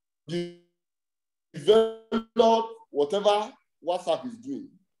 Develop whatever WhatsApp is doing.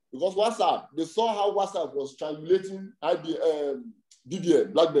 Because WhatsApp, they saw how WhatsApp was triangulating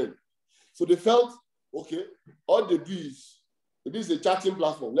BBM, BlackBerry. So they felt, okay, all they do is, this is a chatting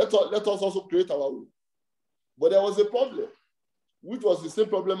platform. Let us also create our own. But there was a problem, which was the same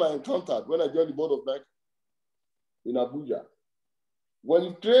problem I encountered when I joined the board of Nike in Abuja. When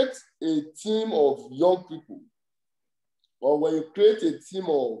you create a team of young people, or when you create a team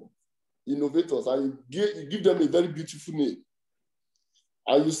of innovators and you give them a very beautiful name,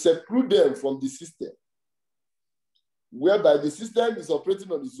 and you seclude them from the system, whereby the system is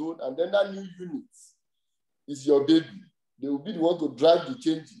operating on its own, and then that new unit is your baby. They will be the one to drive the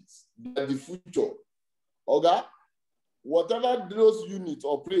changes, the future. Okay? Whatever those units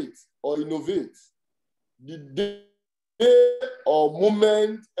operate or innovate, the day or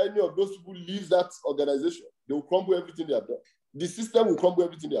moment any of those people leave that organization, they will crumble everything they have done. The system will crumble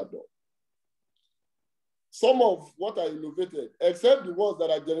everything they have done. Some of what I innovated, except the ones that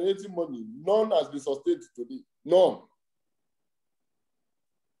are generating money, none has been sustained today. None.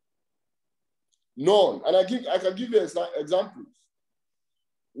 None. And I can give you examples.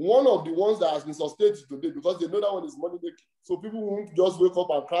 One of the ones that has been sustained today, because they know that one is money making. So people won't just wake up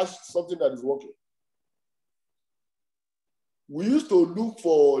and crash something that is working. We used to look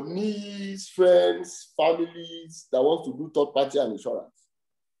for nieces, friends, families that want to do third party and insurance.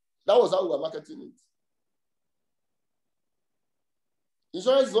 That was how we were marketing it.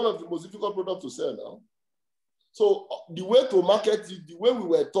 Insurance is one of the most difficult products to sell now. So the way to market it, the way we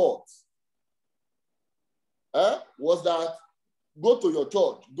were taught, was that go to your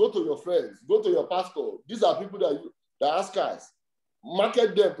church, go to your friends, go to your pastor. These are people that ask us.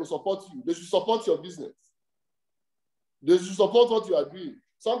 Market them to support you. They should support your business. They should support what you are doing.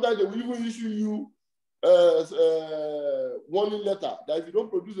 Sometimes they will even issue you warning letter that if you don't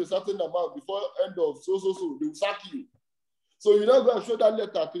produce a certain amount before end of so, they will sack you. So you now go and show that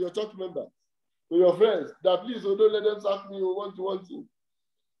letter to your church members, to your friends, that please don't let them sack me or one thing.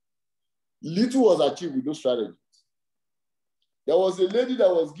 Little was achieved with those strategies. There was a lady that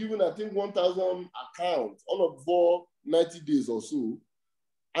was given, I think, 1,000 accounts all before 90 days or so.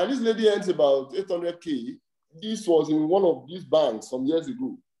 And this lady earns about 800K. This was in one of these banks some years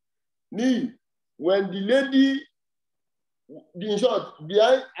ago. When the lady, in short,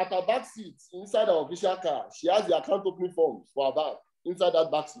 behind at her back seat, inside her official car, she has the account opening forms for her bank inside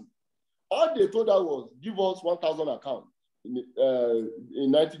that back seat. All they told her was, give us 1,000 accounts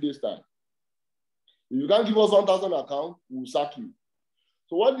in 90 days' time. If you can't give us 1,000 accounts, we'll sack you.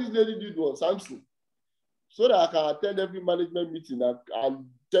 So what this lady did was, Samson, so that I can attend every management meeting and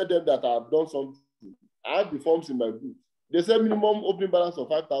tell them that I have done something, I have the forms in my book. They said minimum opening balance of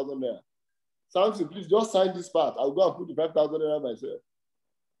 5,000 naira. Samson, please just sign this part. I'll go and put the 5,000 naira myself.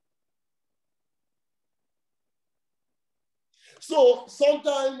 So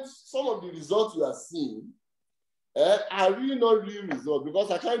sometimes some of the results you are seeing are really not real results,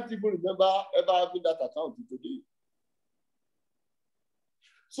 because I can't even remember ever having that account today.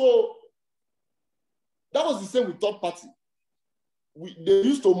 So that was the same with third party. They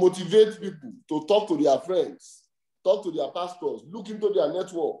used to motivate people to talk to their friends, talk to their pastors, look into their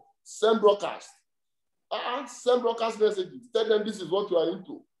network, send broadcast. Send broadcast messages. Tell them this is what you are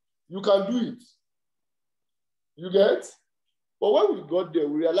into. You can do it. You get? But when we got there,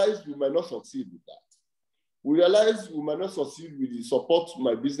 we realized we might not succeed with that. We realized we might not succeed with the support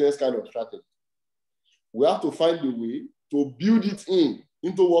my business kind of strategy. We have to find a way to build it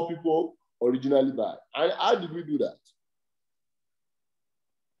into what people originally buy. And how did we do that?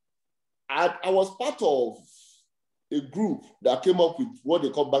 I was part of a group that came up with what they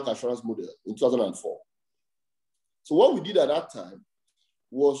call bank assurance model in 2004. So what we did at that time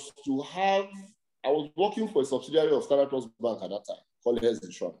was to have, I was working for a subsidiary of Standard Trust Bank at that time, called Health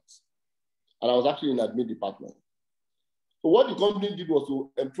Insurance. And I was actually in the admin department. So what the company did was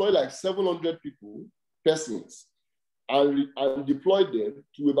to employ like 700 persons, and deploy them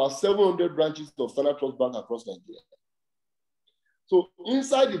to about 700 branches of Standard Trust Bank across Nigeria. So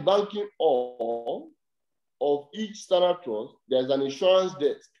inside the banking hall of each Standard Trust, there's an insurance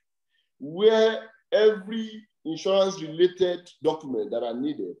desk where every insurance-related document that are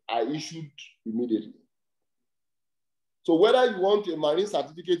needed are issued immediately. So whether you want a marine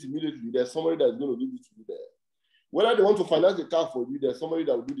certificate immediately, there's somebody that's going to give it to you there. Whether they want to finance a car for you, there's somebody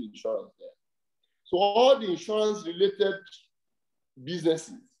that will do the insurance there. So all the insurance-related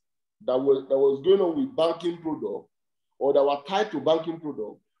businesses that was going on with banking product or that were tied to banking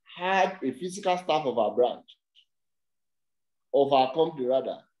product had a physical staff of our branch, of our company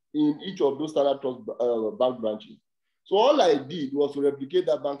rather, in each of those Standard Trust bank branches. So all I did was to replicate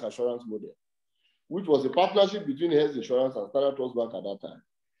that bank assurance model, which was a partnership between Health Insurance and Standard Trust Bank at that time.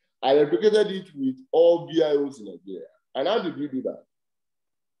 I replicated it with all BIOs in Nigeria. And how did we do that?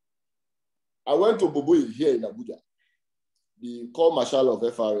 I went to Boboyi here in Abuja, the core marshal of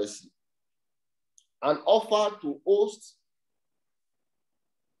FRSC, and offered to host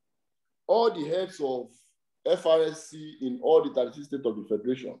all the heads of FRSC in all the 36 states of the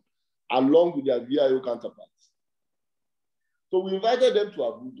Federation, along with their VIO counterparts. So we invited them to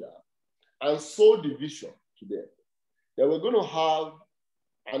Abuja and sold the vision to them that we're going to have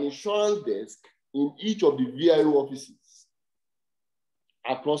an insurance desk in each of the VIO offices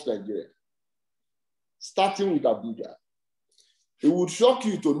across Nigeria, starting with Abuja. It would shock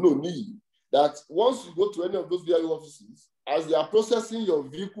you to know that once you go to any of those VIO offices, as they are processing your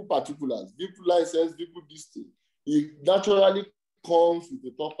vehicle particulars, vehicle license, vehicle listing, it naturally comes with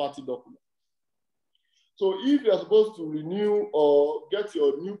a third-party document. So if you're supposed to renew or get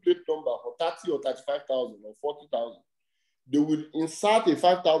your new plate number for 30 or 35,000 or 40,000, they will insert a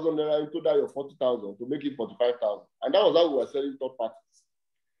 5,000 naira into that your 40,000 to make it 45,000. And that was how we were selling third parties.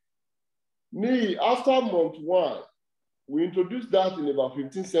 After month one, we introduced that in about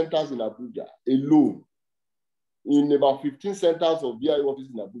 15 centers in Abuja alone, in about 15 centers of VIO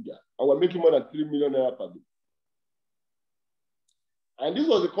offices in Abuja, and we're making more than 3 million naira per day. And this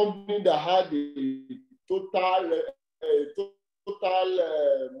was a company that had a total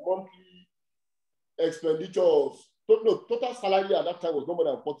monthly expenditure of, total salary at that time was no more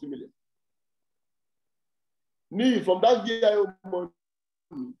than 40 million. From that VIO money,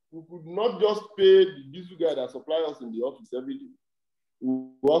 we could not just pay the diesel guy that supply us in the office every day.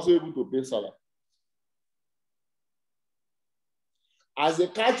 We were also able to pay salary. As they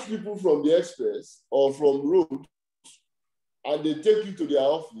catch people from the express or from road, and they take you to their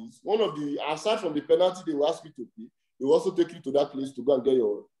office, one of the, aside from the penalty they will ask you to pay, they will also take you to that place to go and get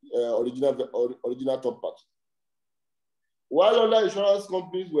your original third party. While other insurance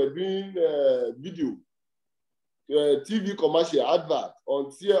companies were doing video, TV commercial, advert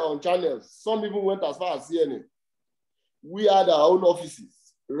on channels, some even went as far as CNN. We had our own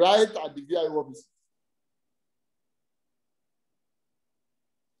offices, right at the VIO offices.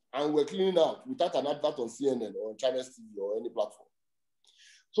 And we're cleaning out without an advert on CNN or on Channels TV or any platform.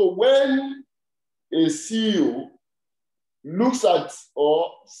 So when a CEO looks at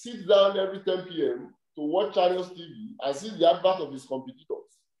or sits down every 10 p.m. to watch Channels TV and sees the advert of his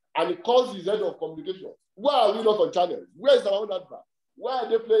competitors, and he calls his head of communication, why are we not on Channels? Where is our own advert? Why are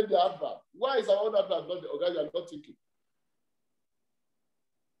they playing the advert? Why is our own advert not the okay, you are not thinking?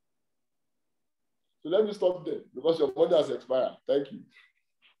 So let me stop there because your money has expired. Thank you.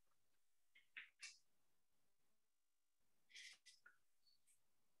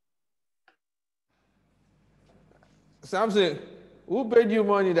 Samson, who paid you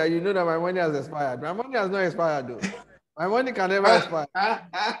money that you know that my money has expired? My money has not expired though. My money can never expire.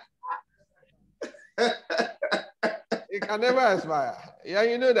 It can never expire. Yeah,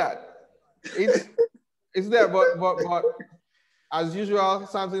 you know that. It's there, but as usual,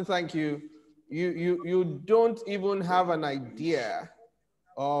 Samson, thank you. You don't even have an idea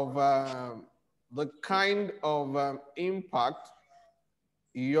of the kind of impact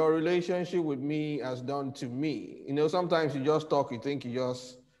your relationship with me has done to me. You know, sometimes you just talk, you think you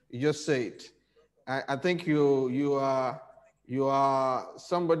just say it. I think you are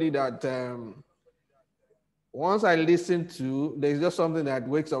somebody that once I listen to, there's just something that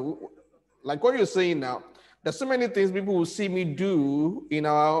wakes up. Like what you're saying now, there's so many things people will see me do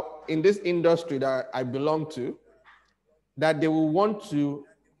in this industry that I belong to, that they will want to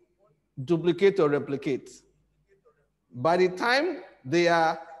duplicate or replicate. By the time they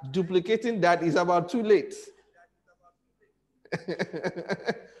are duplicating that, it's about too late.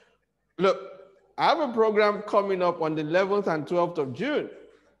 Look, I have a program coming up on the 11th and 12th of June.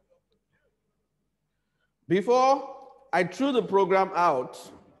 Before I threw the program out,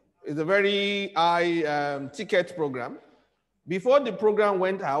 it's a very high ticket program. Before the program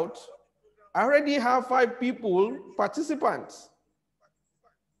went out, I already have 5 people, participants,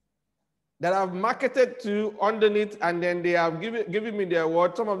 that I've marketed to underneath, and then they have given me their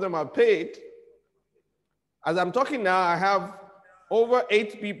award. Some of them are paid. As I'm talking now, I have over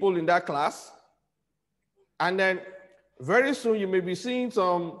 8 people in that class. And then very soon you may be seeing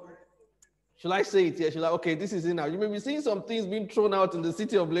some, should I say it here? Okay, this is it now. You may be seeing some things being thrown out in the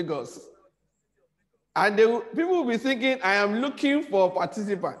city of Lagos. And people will be thinking, I am looking for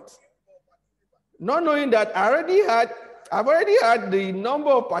participants. Not knowing that I've already had the number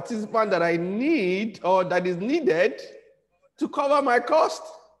of participants that I need or that is needed to cover my cost.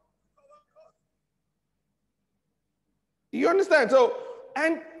 You understand? So,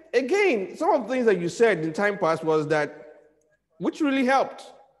 and again, some of the things that you said in time past was that, which really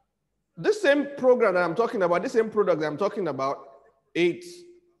helped. This same program that I'm talking about, this same product that I'm talking about, it's,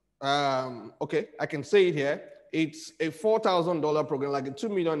 okay, I can say it here. It's a $4,000 program, like a $2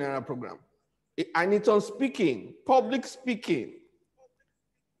 million program. And it's on speaking, public speaking.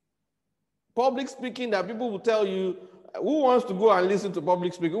 Public speaking that people will tell you, who wants to go and listen to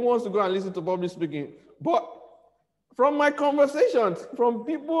public speaking? Who wants to go and listen to public speaking? But from my conversations, from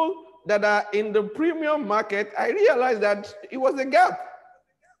people that are in the premium market, I realized that it was a gap.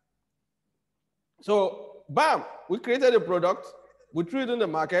 So, bam, we created a product, we threw it in the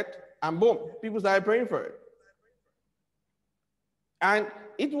market, and boom, people started paying for it. And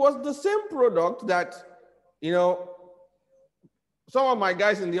it was the same product that, you know, some of my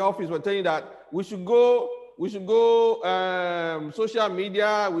guys in the office were telling that we should go social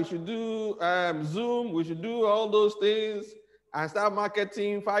media, we should do Zoom, we should do all those things and start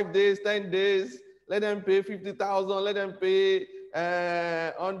marketing 5 days, 10 days, let them pay 50,000, let them pay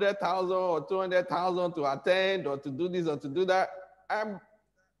 100,000 or 200,000 to attend or to do this or to do that.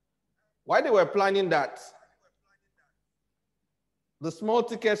 Why they were planning that? The small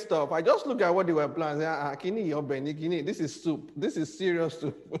ticket stuff, I just look at what they were planning. Kini, this is soup. This is serious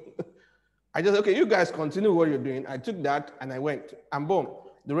soup. I just, okay, you guys continue what you're doing. I took that and I went, and boom.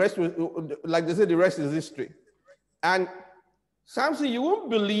 The rest was, like they say, the rest is history. And Samson, you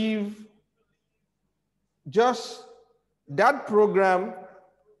won't believe just that program,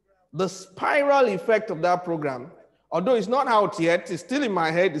 the spiral effect of that program, although it's not out yet, it's still in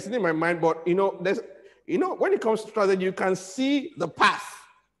my head, it's still in my mind, but you know, when it comes to strategy, you can see the path.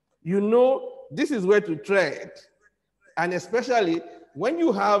 You know, this is where to tread. And especially when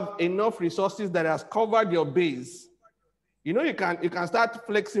you have enough resources that has covered your base, you know, you can start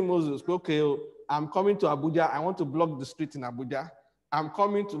flexing muscles. Okay, I'm coming to Abuja, I want to block the street in Abuja. I'm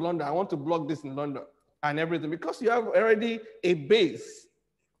coming to London, I want to block this in London and everything, because you have already a base,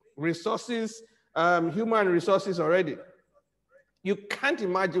 resources, human resources already. You can't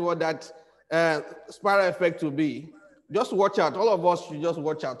imagine what that spiral effect will be. Just watch out. All of us should just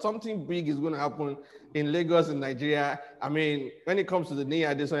watch out. Something big is going to happen in Lagos, in Nigeria. I mean, when it comes to the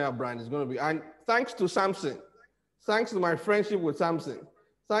Nii Adesanya brand, it's going to be. And thanks to Samson, thanks to my friendship with Samson,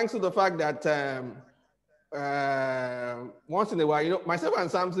 thanks to the fact that once in a while, you know, myself and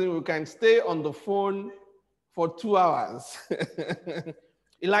Samson, we can stay on the phone for 2 hours.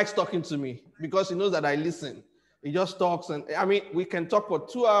 He likes talking to me because he knows that I listen. He just talks, and I mean, we can talk for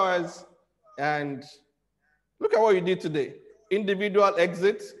 2 hours. And look at what you did today. Individual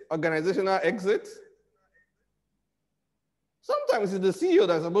exit, organizational exit. Sometimes it's the CEO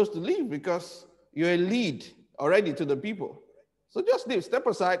that's supposed to leave because you're a lead already to the people. So just leave, step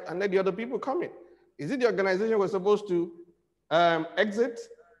aside, and let the other people come in. Is it the organization we're supposed to exit?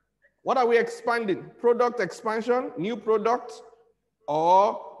 What are we expanding? Product expansion, new products,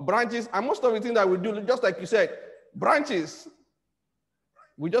 or branches? And most of the things that we do, just like you said, branches.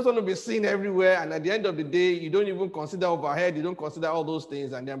 We just want to be seen everywhere, and at the end of the day, you don't even consider overhead, you don't consider all those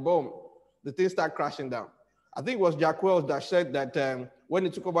things, and then boom, the things start crashing down. I think it was Jack Welch that said that when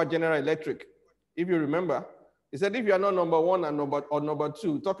he took over General Electric, if you remember, he said if you are not number one and number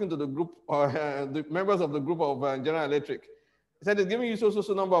two, talking to the group or the members of the group of General Electric, he said it's giving you so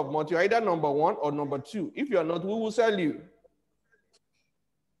number of months. You're either number one or number two. If you are not, we will sell you.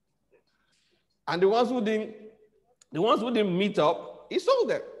 And the ones who didn't meet up, he sold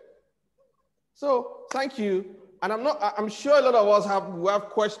them. So thank you. And I'm sure a lot of us have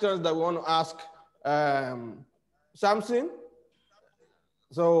questions that we want to ask Samson.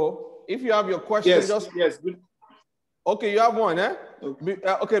 So if you have your question, yes, just yes. Good. Okay, you have one, eh? Okay.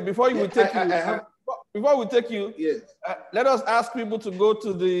 Okay, before we take you, before we take you, yes. Let us ask people to go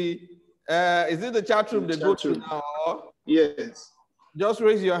to the. Is it the chat room they go to now? Yes. Just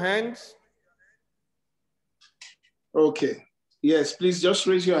raise your hands. Okay. Yes, please just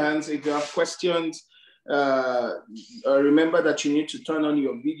raise your hands if you have questions. Remember that you need to turn on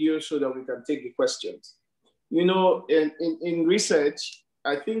your video so that we can take the questions. You know, in research,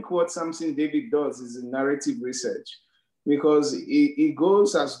 I think what Samson David does is a narrative research, because he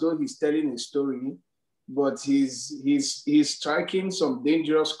goes as though he's telling a story, but he's striking some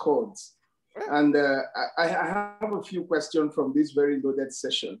dangerous chords. And I have a few questions from this very loaded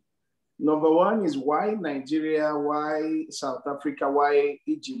session. Number one is why Nigeria, why South Africa, why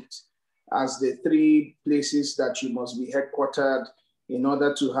Egypt as the three places that you must be headquartered in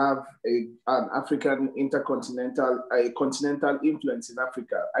order to have an African continental influence in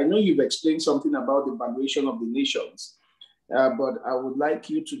Africa. I know you've explained something about the valuation of the nations, but I would like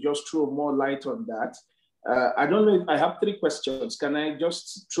you to just throw more light on that. I don't know if I have 3 questions. Can I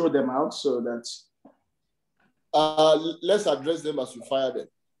just throw them out so that? Let's address them as you fire them.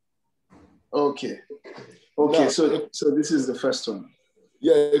 Okay. Okay, now, so this is the first one.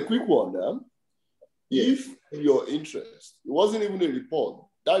 Yeah, a quick one. If your interest, it wasn't even a report.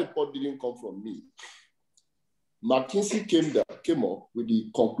 That report didn't come from me. McKinsey came up with the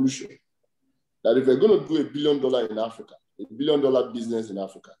conclusion that if we're going to do $1 billion in Africa, $1 billion business in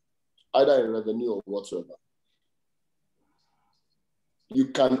Africa, either in revenue or whatsoever, you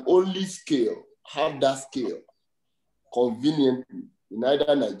can only have that scale conveniently in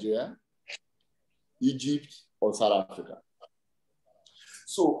either Nigeria, Egypt, or South Africa.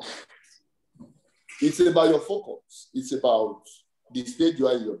 So it's about your focus. It's about the stage you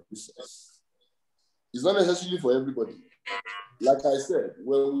are in your business. It's not necessarily for everybody. Like I said,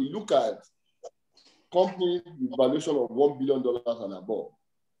 when we look at companies with valuation of $1 billion and above,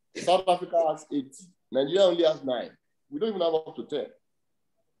 South Africa has 80. Nigeria only has 9. We don't even have up to 10.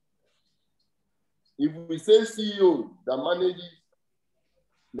 If we say CEOs that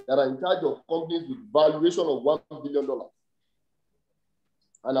are in charge of companies with valuation of $1 billion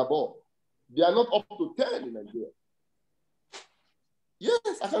and above, they are not up to 10 in Nigeria.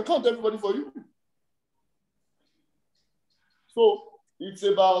 Yes, I can count everybody for you. So it's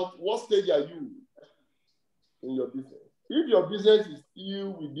about what stage are you in your business. If your business is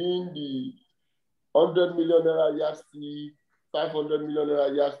still within the 100 million naira yardstick, 500 million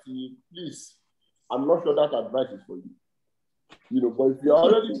naira yardstick, please, I'm not sure that advice is for you. But if you're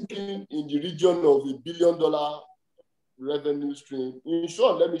already looking in the region of $1 billion revenue stream, in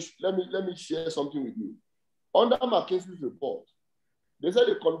short, let me share something with you. Under McKinsey's report, they said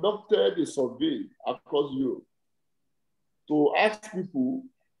they conducted a survey across Europe to ask people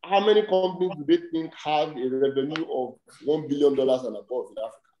how many companies do they think have a revenue of $1 billion and above in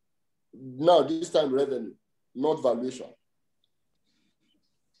Africa. Now, this time revenue, not valuation.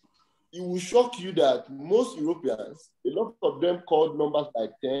 It will shock you that most Europeans, a lot of them called numbers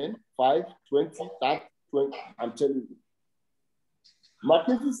like 10, 5, 20, 30, 20. I'm telling you.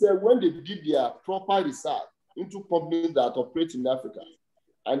 McKinsey said when they did their proper research into companies that operate in Africa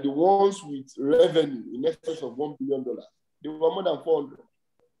and the ones with revenue in excess of $1 billion, they were more than 400.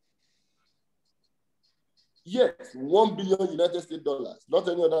 Yes, $1 billion United States dollars, not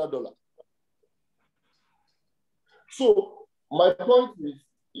any other dollar. So my point is,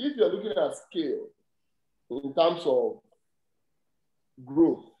 if you're looking at scale in terms of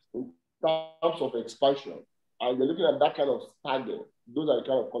growth, in terms of expansion, and you're looking at that kind of target, those are the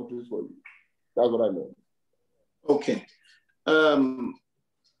kind of countries for you. That's what I meant. Okay.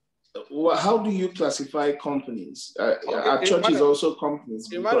 How do you classify companies? Our church is also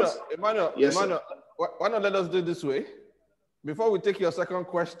companies. Emmanuel, why not let us do it this way? Before we take your second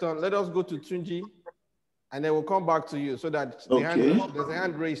question, let us go to Tunji, and then we'll come back to you so that there's a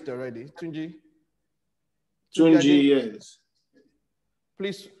hand raised already. Tunji, yes.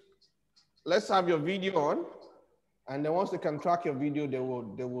 Please, let's have your video on, and then once they can track your video, they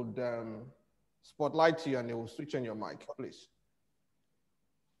would spotlight you and they will switch on your mic, please.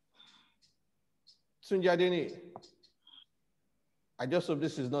 Tunji Adeni, I just hope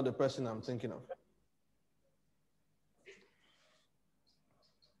this is not the person I'm thinking of.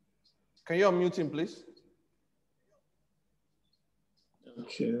 Can you unmute him, please?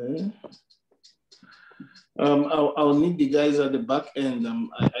 Okay. I'll need the guys at the back end.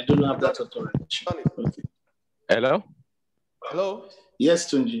 I don't have that authority. Okay. Hello? Hello?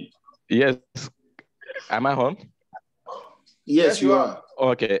 Yes, Tunji. Yes. Am I on? Yes, you are.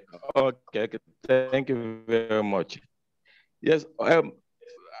 Okay. Thank you very much. Yes.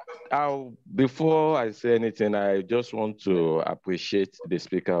 Before I say anything, I just want to appreciate the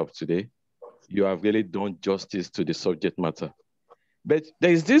speaker of today. You have really done justice to the subject matter. But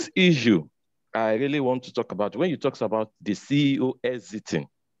there is this issue I really want to talk about when you talk about the CEO exiting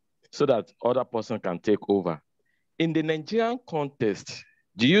so that other person can take over. In the Nigerian context,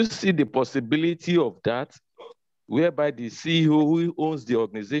 do you see the possibility of that, whereby the CEO who owns the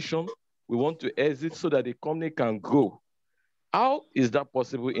organization, we want to exit so that the company can grow? How is that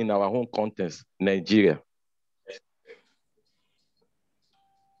possible in our home context, Nigeria?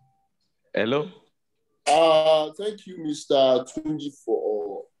 Hello? Thank you, Mr. Tunji,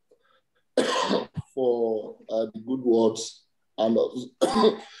 for the good words. And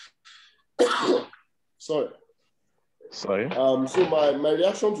sorry. So my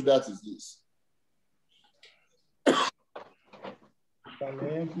reaction to that is this.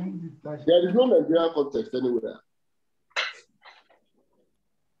 There is no Nigerian context anywhere.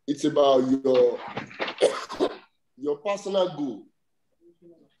 It's about your personal goal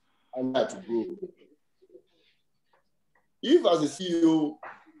and how to grow. If as a CEO,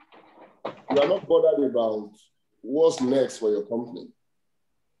 you are not bothered about what's next for your company,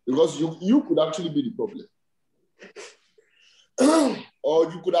 because you could actually be the problem.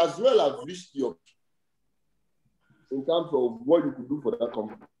 Or you could as well have reached your in terms of what you could do for that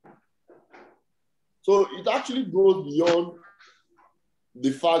company. So it actually goes beyond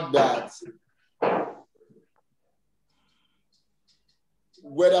the fact that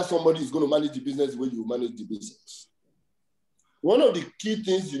whether somebody is going to manage the business the way you manage the business. One of the key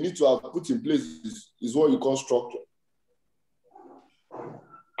things you need to have put in place is what you call structure.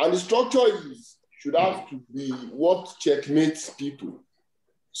 And the structure should have to be what checkmates people,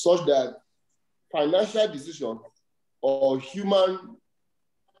 such that financial decisions or human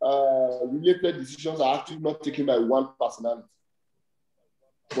related decisions are actually not taken by one personality,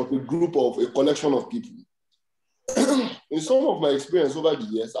 but a collection of people. In some of my experience over the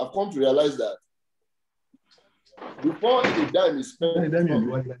years, I've come to realize that before a dime is spent,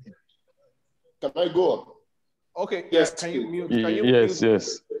 can I go on? Okay, yes. Can you mute?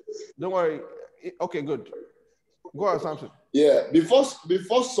 Yes. Don't worry. Okay, good. Go on, Samson. Yeah, before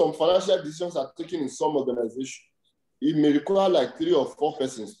some financial decisions are taken in some organizations, it may require like 3 or 4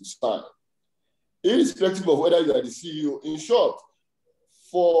 persons to start, irrespective of whether you are the CEO. In short,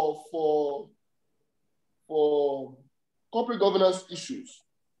 for corporate governance issues,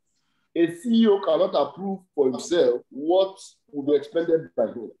 a CEO cannot approve for himself what will be expended by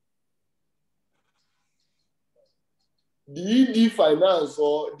him. The ED finance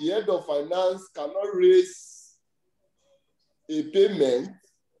or the head of finance cannot raise a payment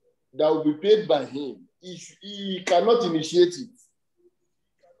that will be paid by him. He cannot initiate it.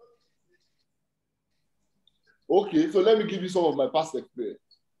 Okay, so let me give you some of my past experience.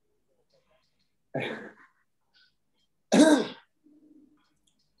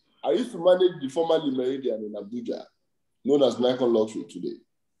 I used to manage the former Meridian in Abuja, known as Nikon Luxury today.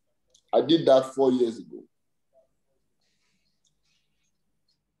 I did that 4 years ago.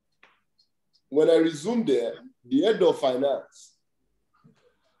 When I resumed there, the head of finance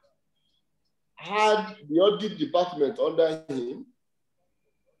had the audit department under him,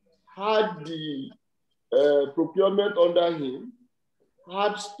 had the procurement under him,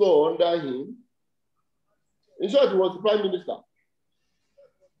 had store under him. In short, he was the prime minister.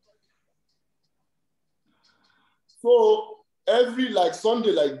 So every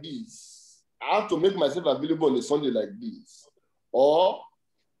Sunday like this, I have to make myself available on a Sunday like this, or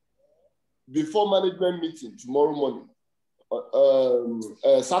before management meeting tomorrow morning,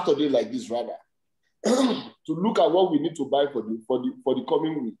 Saturday like this rather, to look at what we need to buy for the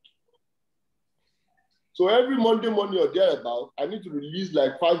coming week. So every Monday morning or thereabout, I need to release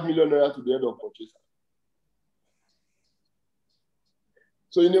like 5 million naira to the head of purchaser.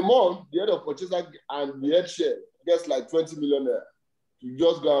 So in a month, the head of purchaser and the head chef gets like 20 million naira to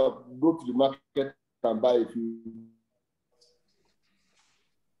just go to the market and buy a few.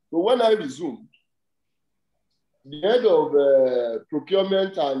 So when I resumed, the head of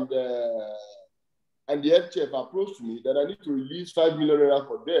procurement and the head chef approached me that I need to release 5 million naira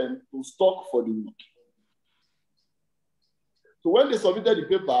for them to stock for the week. So when they submitted the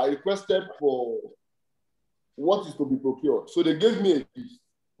paper, I requested for what is to be procured. So they gave me a list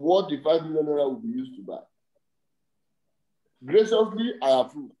what the 5 million naira will be used to buy. Graciously, I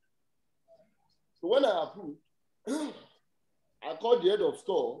approved. So when I approved, I called the head of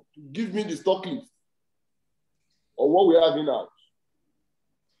store to give me the stock list of what we have in house.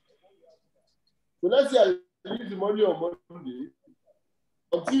 So let's say I release the money on Monday.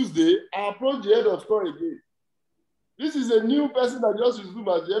 On Tuesday, I approached the head of store again. This is a new person that just resumed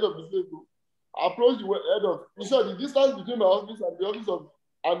as the head of the state. Approach the head of, in short, the distance between my office and the office of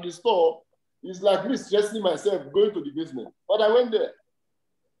and the store is like me stressing myself going to the basement. But I went there.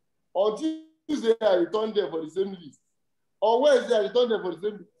 On Tuesday, I returned there for the same list. On Wednesday, I returned there for the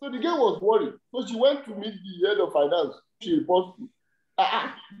same list. So the girl was worried. So she went to meet the head of finance. She reports to.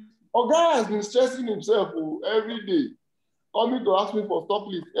 Oga has been stressing himself every day, coming to ask me for stop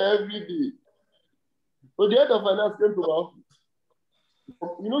list every day. So the head of finance came to my office.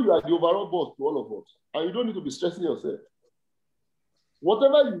 You know, you are the overall boss to all of us, and you don't need to be stressing yourself.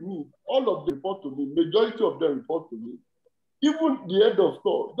 Whatever you need, all of them report to me. Majority of them report to me. Even the head of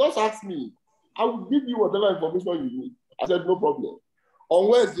store, just ask me. I will give you whatever information you need. I said, no problem. On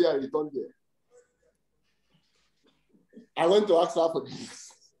Wednesday, I returned there. I went to ask her for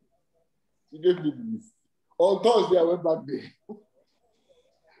this. She gave me the list. On Thursday, I went back there.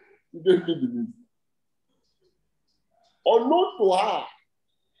 She gave me the list. Unknown to her,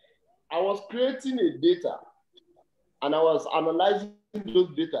 I was creating a data and I was analyzing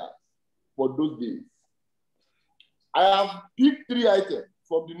those data for those days. I have picked 3 items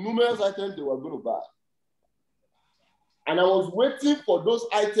from the numerous items they were going to buy. And I was waiting for those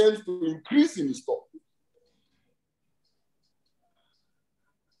items to increase in the stock.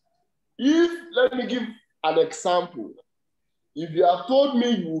 Let me give an example. If you have told me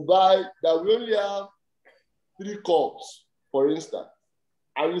you buy that we only have 3 cups, for instance,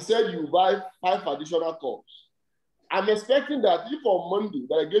 and you said you buy 5 additional cups, I'm expecting that if on Monday,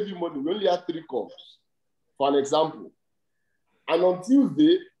 that I gave you money, we only have 3 cups, for an example, and on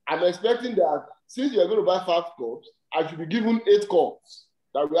Tuesday, I'm expecting that since you're going to buy 5 cups, I should be given 8 cups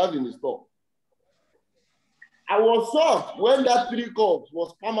that we have in the store. I was shocked when that 3 cups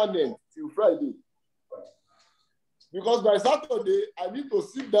was permanent till Friday. Because by Saturday, I need to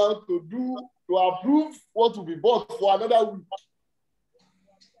sit down to approve what will be bought for another week.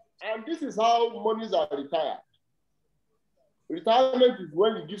 And this is how monies are retired. Retirement is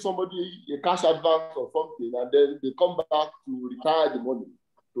when you give somebody a cash advance or something, and then they come back to retire the money,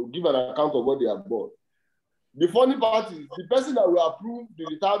 to give an account of what they have bought. The funny part is the person that will approve the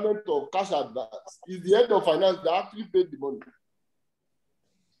retirement of cash advance is the head of finance that actually paid the money.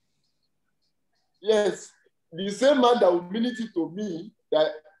 Yes, the same man that will minute it to me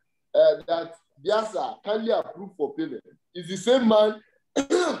that Biasa kindly approved for payment is the same man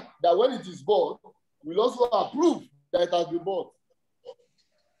that when it is bought will also approve that it has been bought.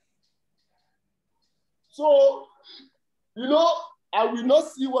 So, you know, I will not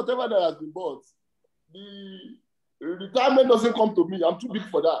see whatever that has been bought. The retirement doesn't come to me. I'm too big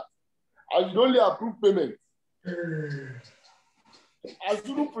for that. I should only approve payment. I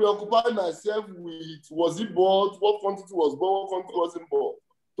shouldn't preoccupy myself with was it bought, what quantity was bought, what quantity wasn't bought.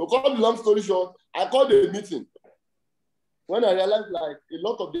 To cut the long story short, I called a meeting when I realized like a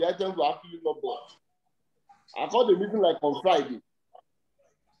lot of the items were actually not bought. I called a meeting like on Friday.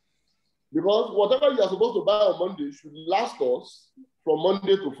 Because whatever you are supposed to buy on Monday should last us from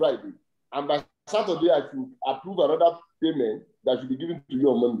Monday to Friday. And by Saturday, I should approve another payment that should be given to you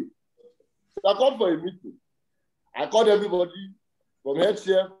on Monday. So I called for a meeting. I called everybody from head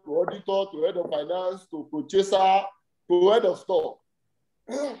chef to auditor to head of finance to purchaser to head of store.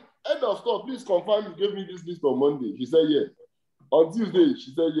 Head of store, please confirm you gave me this list on Monday. She said, yeah. On Tuesday,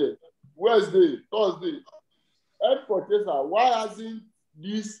 she said, yeah. Wednesday, Thursday. Head purchaser, why hasn't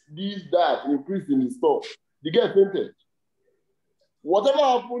that increased in the store? The girl fainted. Whatever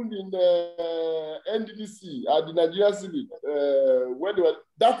happened in the NDDC at the Nigerian Civic, when they were,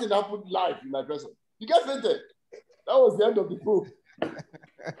 that thing happened live in my presence. The girl fainted. That was the end of the proof.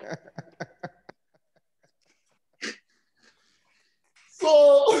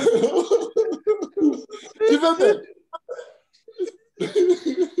 So,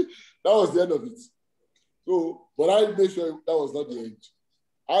 that was the end of it. So, but I made sure that was not the end.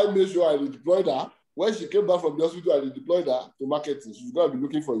 I made sure I redeployed her. When she came back from the hospital, I redeployed her to marketing. She's going to be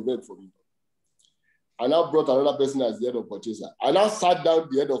looking for an event for me. I now brought another person as the head of purchaser. I now sat down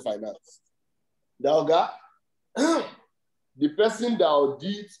the head of finance. The person that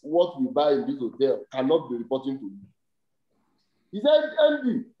audits what we buy in this hotel cannot be reporting to me. He said,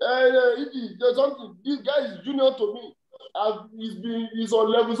 Andy, there's something. This guy is junior to me. He's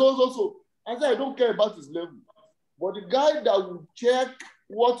on level so. I said, I don't care about his level. But the guy that will check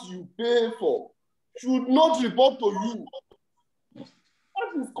what you pay for should not report to you.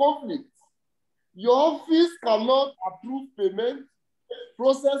 That is conflict. Your office cannot approve payment,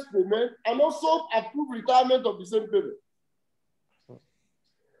 process payment, and also approve retirement of the same payment.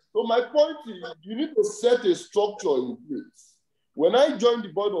 So my point is, you need to set a structure in place. When I joined the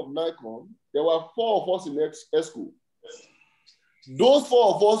board of Nikon, there were 4 of us in ESCO. Those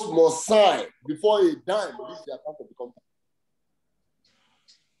four of us must sign before a dime leaves the account of the company.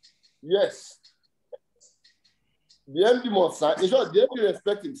 Yes. The MD must sign. In short, the MD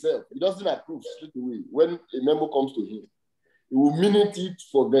respects himself. He doesn't approve straight away. When a memo comes to him, he will minute it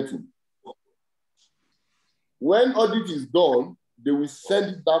for vetting. When audit is done, they will send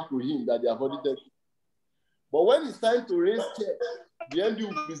it back to him that they have audited. But when it's time to raise check, the MD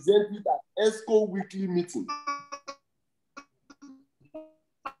will present it at ESCO weekly meeting.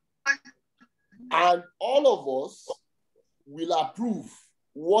 And all of us will approve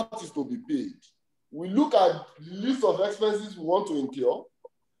what is to be paid. We look at the list of expenses we want to incur,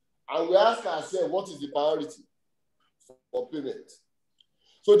 and we ask ourselves, what is the priority for payment?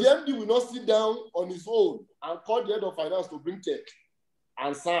 So the MD will not sit down on his own and call the head of finance to bring check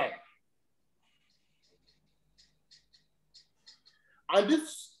and sign. And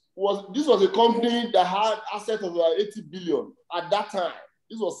this was a company that had assets of about 80 billion at that time.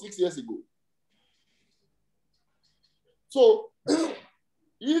 This was 6 years ago. So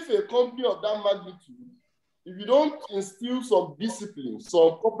if a company of that magnitude, if you don't instill some discipline,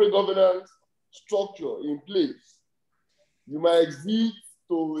 some corporate governance structure in place, you might exit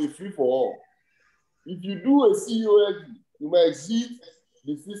to a free-for-all. If you do a CEO exit, you might exit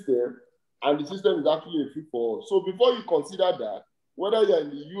the system, and the system is actually a free-for-all. So before you consider that, whether you're in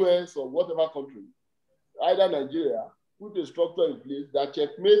the US or whatever country, either Nigeria, put a structure in place that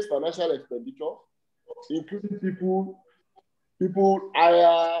checkmates financial expenditure, including people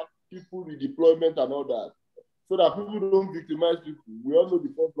hire, people redeployment and all that, so that people don't victimize people. We all know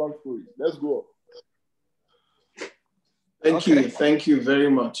the first bank story. Let's go. Thank you very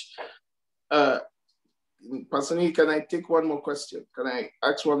much. Personally, can I take one more question? Can I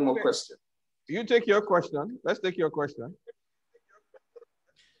ask one more question? You take your question. Let's take your question.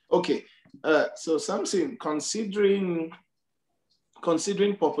 Okay. So Samson, considering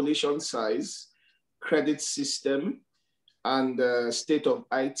population size, credit system, and state of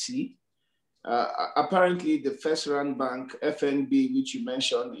IT, apparently the FirstRand Bank, FNB, which you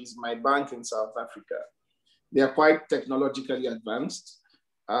mentioned, is my bank in South Africa. They are quite technologically advanced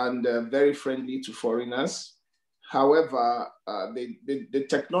and very friendly to foreigners. However, the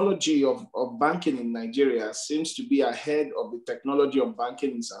technology of banking in Nigeria seems to be ahead of the technology of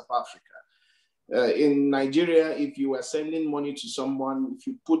banking in South Africa. In Nigeria, if you are sending money to someone, if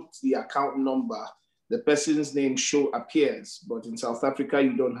you put the account number, the person's name appears, but in South Africa,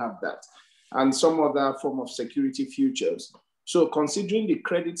 you don't have that. And some other form of security features. So considering the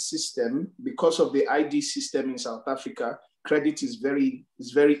credit system, because of the ID system in South Africa, credit is very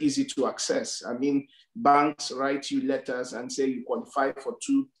easy to access. I mean, banks write you letters and say you qualify for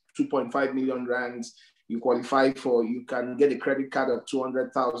 2.5 million rands, you can get a credit card of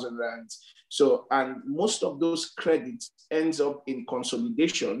 200,000 rands. So, and most of those credits ends up in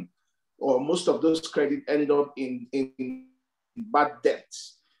consolidation, or most of those credits end up in bad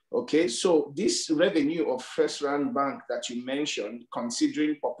debts. Okay, so this revenue of FirstRand Bank that you mentioned,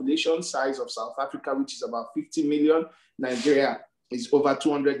 considering population size of South Africa, which is about 50 million, Nigeria is over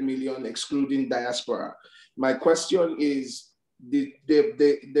 200 million, excluding diaspora. My question is, the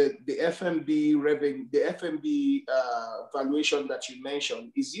FNB revenue, the FNB valuation that you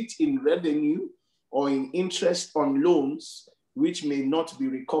mentioned, is it in revenue or in interest on loans which may not be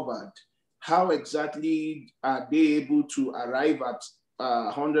recovered? How exactly are they able to arrive at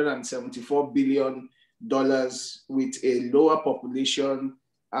 $174 billion with a lower population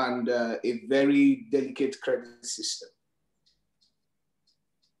and a very delicate credit system?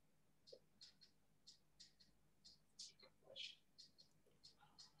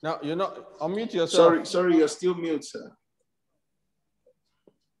 Now, you're not, unmute yourself. Sorry, you're still mute, sir.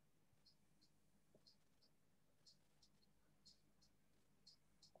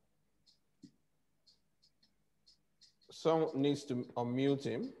 Someone needs to unmute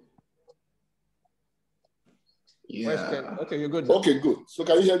him. Yeah. Okay, you're good now. Okay, good. So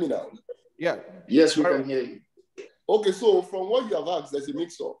can you hear me now? Yeah. Yes, we can hear you. Okay, so from what you have asked, there's a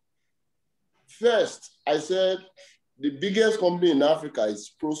mix-up. First, I said the biggest company in Africa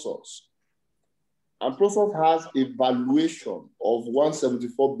is Prosus. And Prosus has a valuation of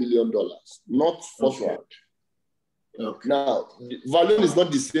 $174 billion, not FirstRand. Okay. Now, the valuation is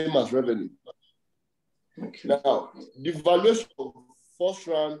not the same as revenue. Okay. Now, the valuation of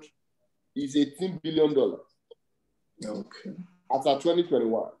FirstRand is $18 billion. Okay. After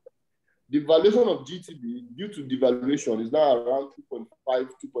 2021. The valuation of GTB due to devaluation is now around $2.5,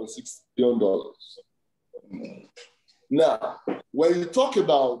 $2.6 billion. Now, when you talk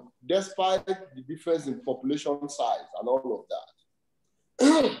about, despite the difference in population size and all of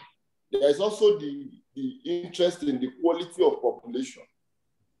that, there is also the the interest in the quality of population.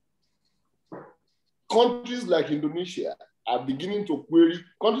 Countries like Indonesia are beginning to query.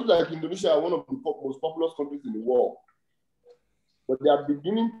 Countries like Indonesia are one of the most populous countries in the world, but they are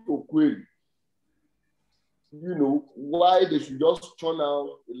beginning to query, why they should just churn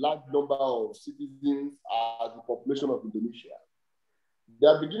out a large number of citizens as the population of Indonesia. They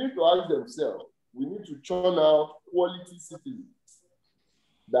are beginning to ask themselves, we need to churn out quality citizens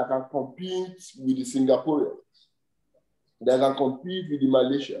that can compete with the Singaporeans, that can compete with the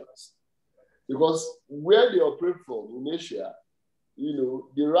Malaysians. Because where they operate from in Asia,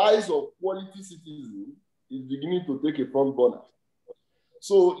 the rise of quality citizens is beginning to take a front burner.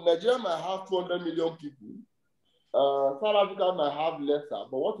 So Nigeria might have 200 million people. South Africa might have lesser,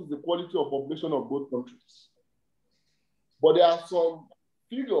 but what is the quality of population of both countries? But there are some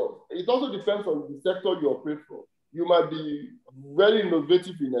figures. It also depends on the sector you operate from. You might be very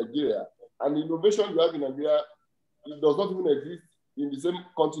innovative in Nigeria, and the innovation you have in Nigeria, it does not even exist in the same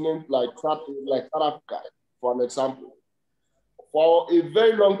continent like South Africa, for an example. For a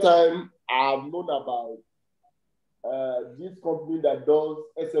very long time, I've known about this company that does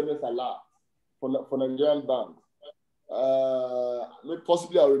SMS alert for Nigerian banks.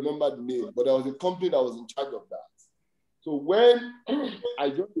 Possibly I'll remember the name, but there was a company that was in charge of that. So when I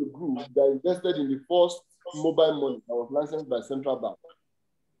joined the group that invested in the first mobile money that was licensed by Central Bank,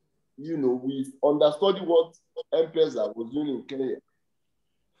 we understood what M-Pesa was doing in Kenya,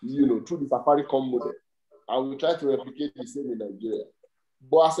 through the Safaricom model. And we tried to replicate the same in Nigeria.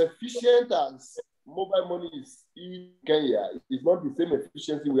 But as efficient as mobile money is in Kenya, it's not the same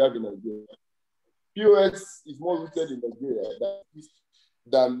efficiency we have in Nigeria. POS is more rooted in Nigeria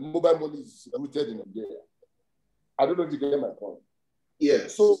than mobile money is rooted in Nigeria. I don't know if you get my point.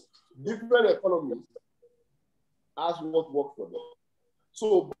 Yes. So different economies as what works for them.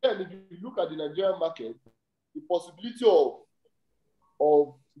 So then if you look at the Nigerian market, the possibility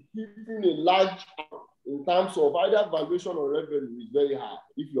of hitting a large in terms of either valuation or revenue is very high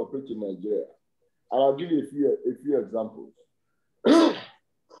if you operate in Nigeria. And I'll give you a few examples.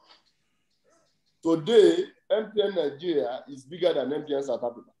 Today, MTN Nigeria is bigger than MTN South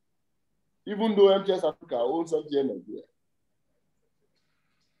Africa, even though MTN South Africa owns MTN Nigeria.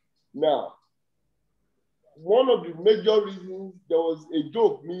 Now, one of the major reasons, there was a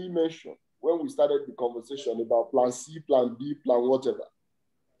joke me mentioned when we started the conversation about plan C, plan B, plan whatever.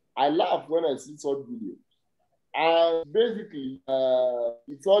 I laugh when I see such videos. And basically,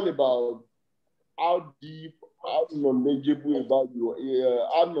 it's all about how deep, how knowledgeable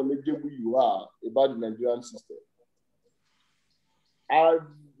you are about the Nigerian system. I've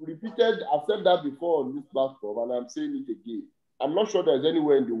said that before on this platform, and I'm saying it again. I'm not sure there's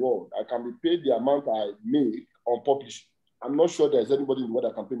anywhere in the world I can be paid the amount I make on publishing. I'm not sure there's anybody in the world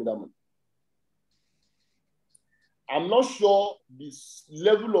that can pay me that money. I'm not sure this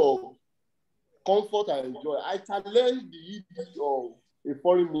level of comfort I enjoy. I challenge the ED of a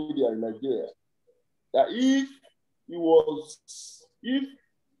foreign media in Nigeria that if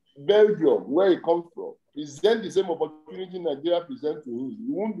Belgium, where it comes from, present the same opportunity Nigeria presents to him, he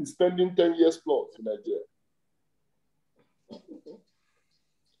won't be spending 10 years plus in Nigeria.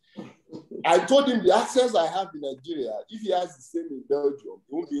 I told him the access I have in Nigeria, if he has the same in Belgium, he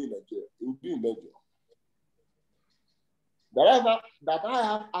won't be in Nigeria, he will be in Belgium. That I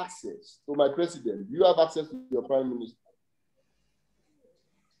have access to my president, you have access to your prime minister.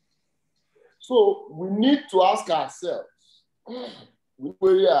 So we need to ask ourselves, we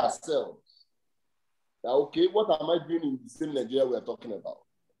query ourselves, that okay, what am I doing in the same Nigeria we're talking about?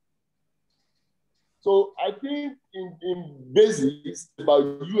 So I think in basics, about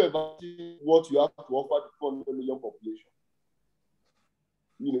you evaluating what you have to offer the 400 million population.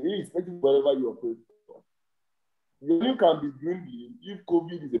 Irrespective of wherever you operate from. You can be dwindling if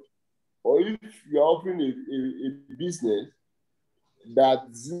COVID is or if you're offering a business that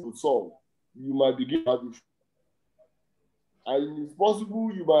zero solve, you might begin to have issues. And it's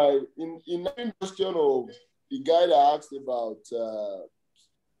possible you might, in that question of the guy that asked about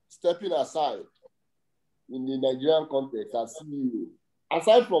stepping aside in the Nigerian context as CEO,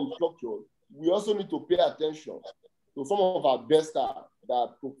 aside from structure, we also need to pay attention to some of our best staff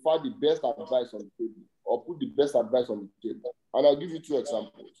that provide the best advice on the table or put the best advice on the table. And I'll give you two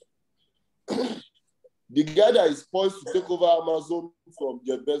examples. The guy that is poised to take over Amazon from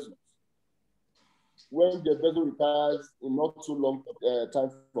Jeff Bezos, when Jeff Bezos retires in not too long time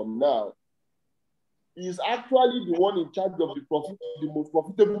from now, is actually the one in charge of the most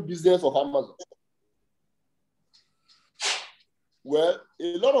profitable business of Amazon. Well,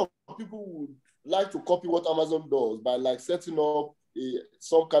 a lot of people would like to copy what Amazon does by setting up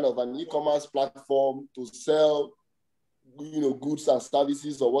some kind of an e-commerce platform to sell, goods and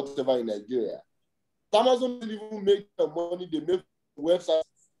services or whatever in Nigeria. Amazon doesn't even make the money they make websites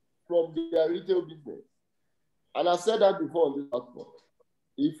from their retail business. And I said that before on this platform.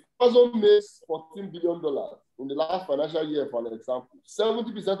 If Amazon makes $14 billion in the last financial year, for an example,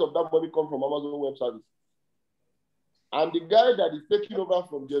 70% of that money comes from Amazon Web Services. And the guy that is taking over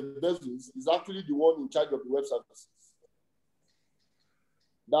from Jeff Bezos is actually the one in charge of the web services.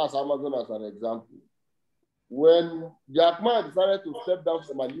 That's Amazon as an example. When Jack Ma decided to step down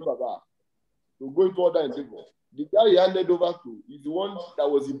from Alibaba to go into other endeavors, the guy he handed over to is the one that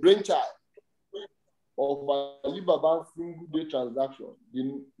was the brainchild of Alibaba single day transaction.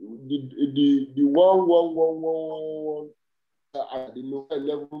 The 1111 at the November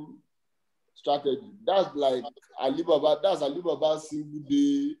 11 strategy. That's like Alibaba. That's Alibaba's single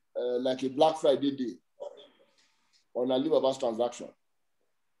day, like a Black Friday day on Alibaba's transaction.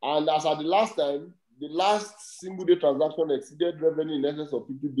 And as at the last time, the last single day transaction exceeded revenue in excess of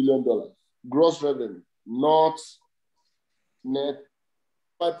 $50 billion. Gross revenue, not net.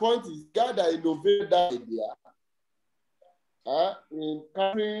 My point is, guy that innovated that idea in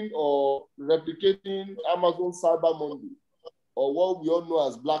carrying or replicating Amazon Cyber Monday, or what we all know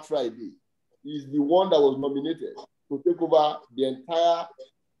as Black Friday, is the one that was nominated to take over the entire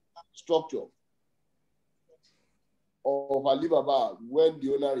structure of Alibaba when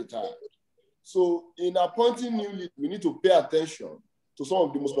the owner retired. So in appointing new leaders, we need to pay attention to some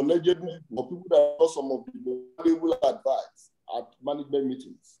of the most knowledgeable people, people that have some of the most valuable advice at management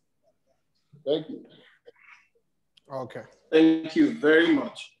meetings. Thank you. Okay. Thank you very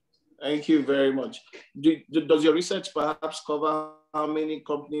much. Thank you very much. Does your research perhaps cover how many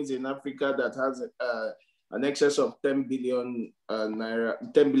companies in Africa that has an excess of 10 billion naira,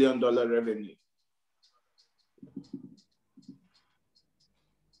 $10 billion revenue?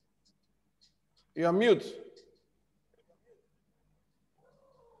 You're on mute.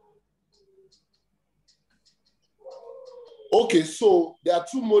 Okay, so there are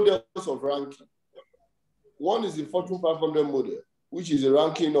two models of ranking. One is the Fortune 500 model, which is a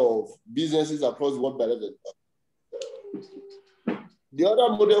ranking of businesses across the world by revenue. The other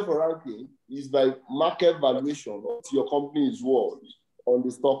model for ranking is by market valuation, what your company is worth on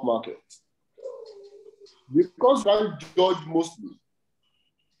the stock market. Because rank judged mostly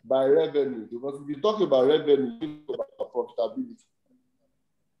by revenue, because if you talk about revenue, you talk about profitability.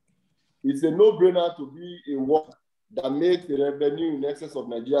 It's a no-brainer to be a work that makes the revenue in excess of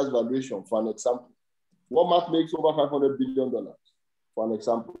Nigeria's valuation, for an example. Walmart makes over $500 billion, for an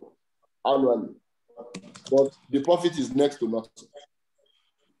example, annually. But the profit is next to nothing.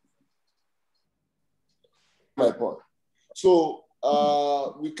 My point. So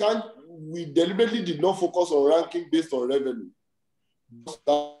we deliberately did not focus on ranking based on revenue. That's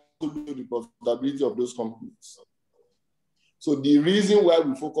the profitability of those companies. So the reason why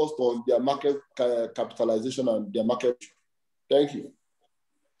we focused on their market capitalization and their market. Thank you.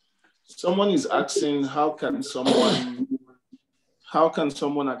 Someone is asking, how can someone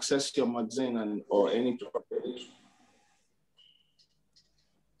access your magazine or any product?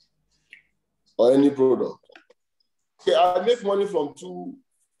 Or any product. Okay, I make money from two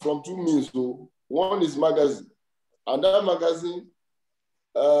means. So one is magazine. And that magazine,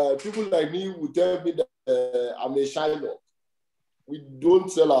 people like me will tell me that I'm a Shylock. We don't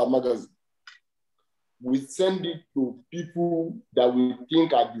sell our magazine. We send it to people that we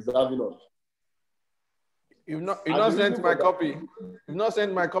think are deserving of. You've not sent my copy. You've not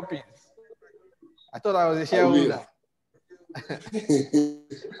sent my copies. I thought I was a shareholder.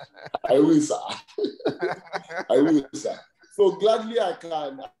 I will, sir. I will, sir. So gladly I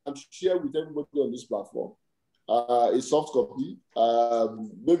can share with everybody on this platform a soft copy.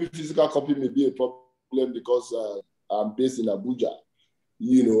 Maybe physical copy may be a problem because I'm based in Abuja,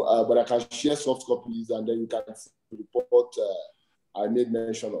 but I can share soft copies and then you can see the report I made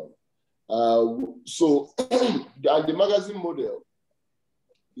mention of. So the magazine model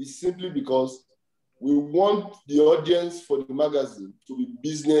is simply because we want the audience for the magazine to be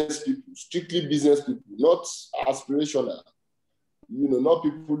business people, strictly business people, not aspirational, not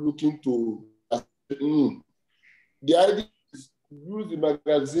people looking to. The idea is to use the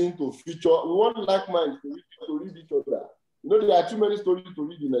magazine to feature. We want like minds to read each other. There are too many stories to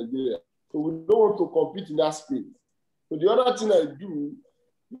read in Nigeria, so we don't want to compete in that space. So the other thing I do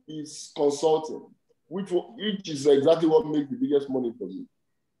is consulting, which is exactly what makes the biggest money for me.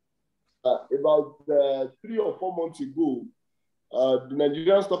 About 3 or 4 months ago, the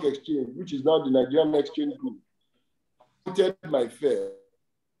Nigerian Stock Exchange, which is now the Nigerian Exchange Group, appointed my firm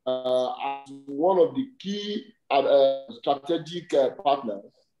as one of the key strategic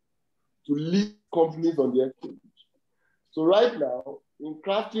partners to lead companies on the exchange. So right now, in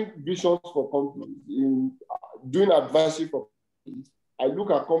crafting visions for companies, in doing advisory for companies, I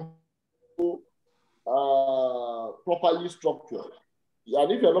look at companies properly structured.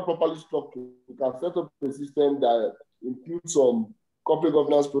 And if you're not properly structured, you can set up a system that includes some corporate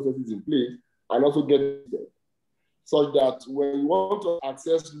governance processes in place and also get them, such that when you want to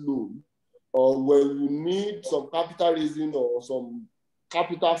access loan or when you need some capital raising or some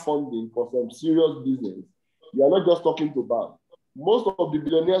capital funding for some serious business, you are not just talking to banks. Most of the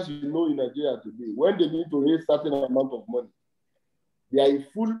billionaires you know in Nigeria today, when they need to raise certain amount of money, they are the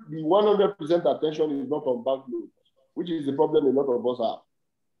 100% attention is not on bank loans, which is the problem a lot of us have.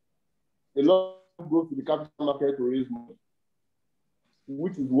 A lot of go to the capital market to raise money,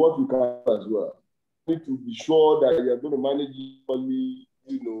 which is what you can as well. You need to be sure that you are going to manage it properly.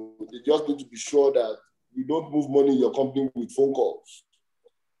 You know, they just need to be sure that you don't move money in your company with phone calls.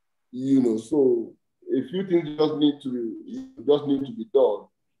 You know, so a few things just need to be done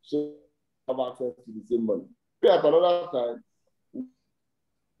so you have access to the same money. At another time,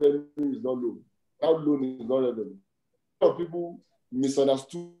 revenue is not loan. That loan is not revenue. A lot of people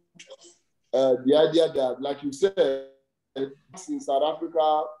misunderstood the idea that, like you said, in South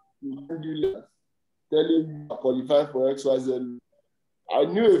Africa, telling you to qualify for XYZ. I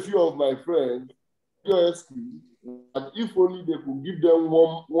knew a few of my friends, that if only they could give them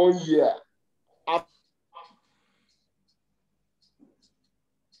one year.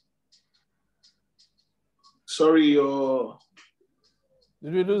 Sorry,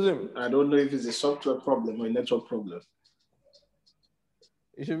 did we lose him? I don't know if it's a software problem or a network problem.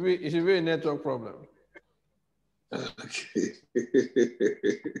 It should be a network problem. Okay.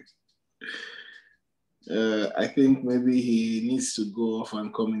 I think maybe he needs to go off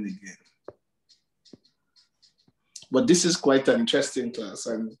and come in again. But this is quite an interesting class,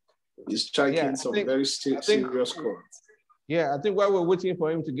 and he's striking very serious chords. Yeah, I think while we're waiting for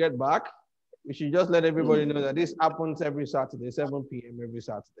him to get back, we should just let everybody know that this happens every Saturday, 7 p.m. every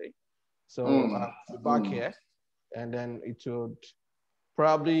Saturday. So I'll be back here, and then it would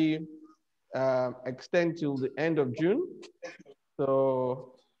probably extend till the end of June.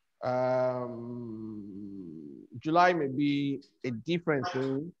 So July may be a different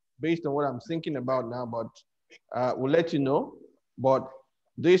thing based on what I'm thinking about now, but we'll let you know. But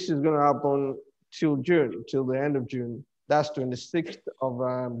this is going to happen till June, till the end of June. That's 26th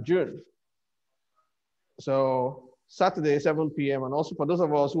of June. So Saturday, 7 p.m. And also for those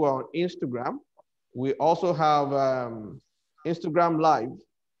of us who are on Instagram, we also have Instagram Live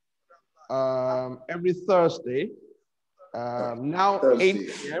every Thursday. Now Thursday.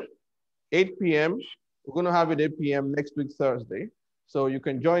 8 p.m. We're going to have it 8 p.m. next week, Thursday. So you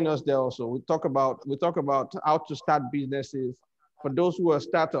can join us there also. We talk about how to start businesses for those who are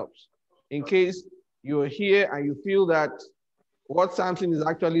startups. In case you're here and you feel that what Samson is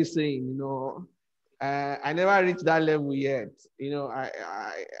actually saying, you know, I never reached that level yet. You know, I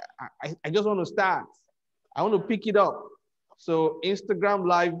just want to start. I want to pick it up. So Instagram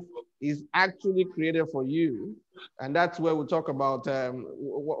Live is actually created for you. And that's where we talk about,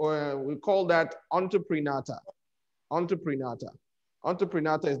 we call that Entreprenata. Entreprenata.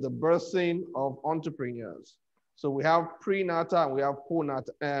 Entreprenata is the birthing of entrepreneurs. So we have pre-nata and we have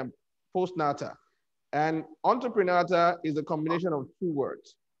post-nata. And entreprenata is a combination of two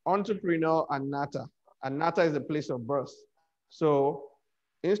words, entrepreneur and nata. And nata is the place of birth. So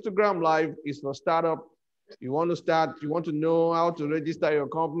Instagram Live is for startup. You want to start, you want to know how to register your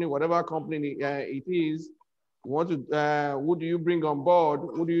company, whatever company it is. You want to, who do you bring on board?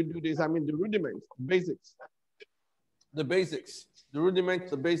 Who do you do this? I mean, the rudiments, basics. The basics, the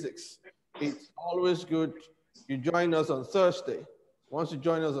rudiments, the basics. It's always good. You join us on Thursday. Once you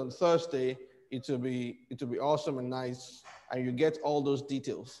join us on Thursday, it will be awesome and nice, and you get all those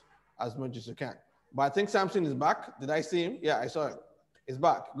details as much as you can. But I think Samson is back. Did I see him? Yeah, I saw him. He's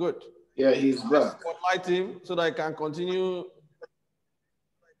back. Good. Yeah, he's back. Spotlight him so that I can continue.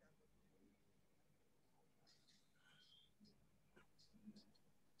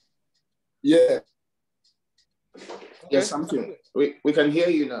 Yeah. Yes, something. We can hear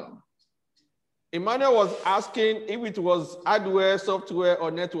you now. Emmanuel was asking if it was hardware, software, or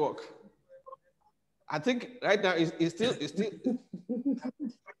network. I think right now it's still.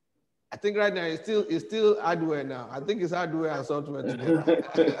 I think right now it's still hardware now. I think it's hardware and software together.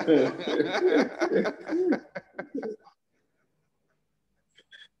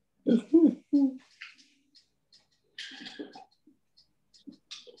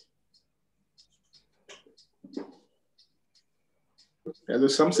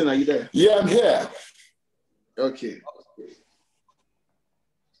 There's something. Are you there? Yeah, I'm here. Okay.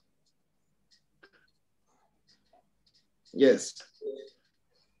 Yes.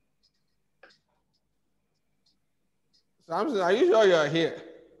 Samson, are you sure you're here?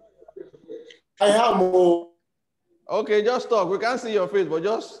 I am. Okay, just talk. We can't see your face, but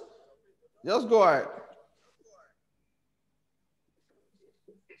just go ahead.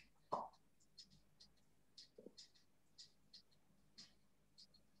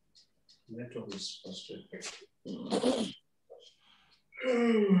 Network is frustrating.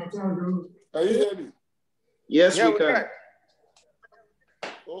 Can you hear me? Yes, Yeah, we can.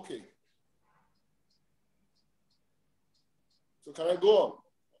 Okay. So can I go on?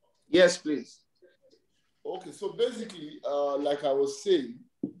 Yes, please. Okay, so basically, like I was saying,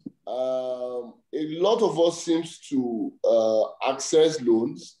 a lot of us seems to access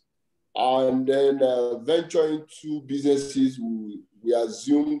loans and then venture into businesses we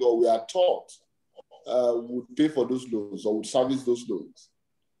assumed or we are taught would pay for those loans or would service those loans.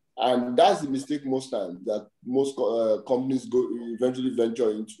 And that's the mistake most times that most companies eventually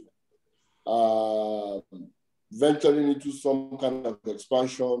venture into. Venturing into some kind of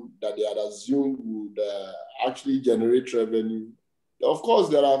expansion that they had assumed would actually generate revenue. Of course,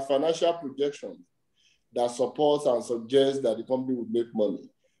 there are financial projections that support and suggest that the company would make money.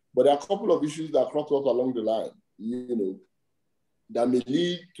 But there are a couple of issues that cropped up along the line, that may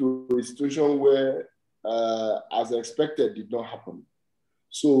lead to a situation where, as expected, did not happen.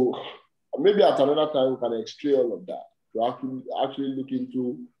 So maybe at another time, we can extract all of that to actually look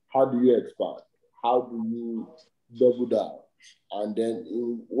into how do you expand? How do you double down? And then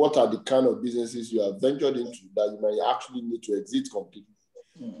what are the kind of businesses you have ventured into that you might actually need to exit completely?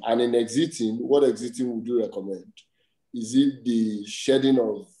 And in exiting, what exiting would you recommend? Is it the shedding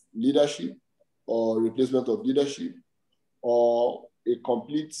of leadership or replacement of leadership or a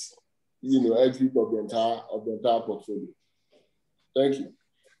complete, exit of the entire portfolio? Thank you.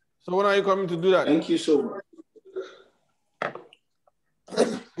 So when are you coming to do that? Thank you so much.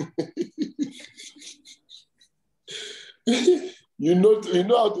 You know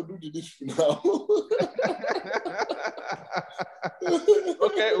how to do the dish now.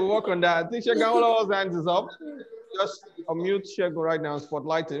 Okay, we'll work on that. I think Shegun Awolowo's hand is up. Just unmute Shegun right now,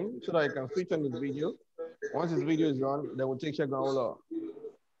 spotlight him so that he can switch on his video. Once his video is done, then we'll take Shegun Awolowo.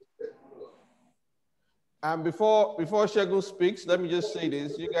 And before Shegun speaks, let me just say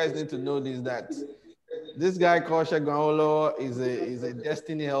this. You guys need to know this, that this guy called Shegun Awolowo is a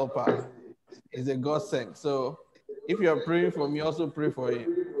destiny helper. He's a God sent. So if you're praying for me, also pray for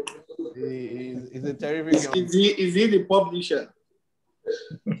him. He's a terrific helper. Is he the publisher?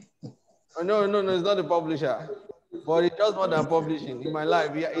 Oh, no, it's not the publisher. But it's just more than publishing. In my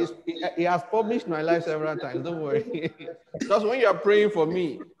life, he has published my life several times. Don't worry. Just when you're praying for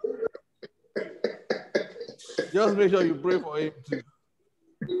me, just make sure you pray for him too.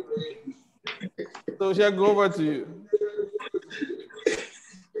 So shall I go over to you?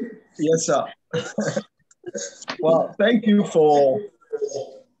 Yes, sir. Well, thank you for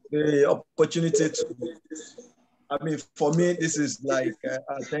the opportunity to, for me, this is like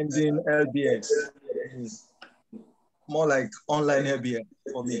attending LBS. More like online LBS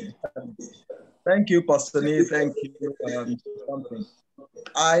for me. Thank you, Pastor Nee. Thank you, something.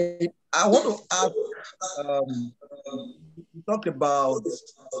 I want to ask, talk about,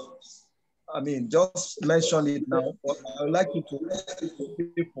 just mention it now, but I would like you to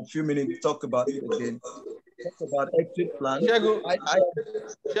speak for a few minutes, talk about it again. Talk about exit plan.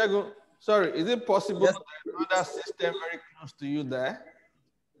 Shegun, sorry, is it possible yes, another system very close to you there?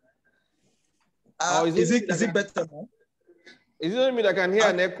 Is it better now? Is it only me that can hear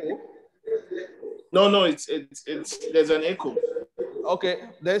an echo? No, it's there's an echo. Okay,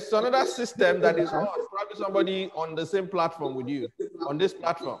 there's another system that is on, probably somebody on the same platform with you, on this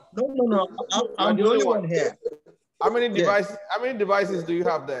platform. No, I'm the only one here. How many devices? Yeah. How many devices do you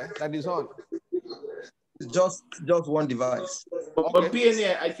have there that is on? Just one device. But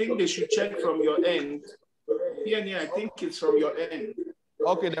PNA, I think they should check from your end. PNA, I think it's from your end.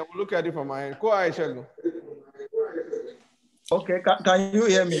 Okay, then we'll look at it from my end. Go ahead, Shegun. Okay, can you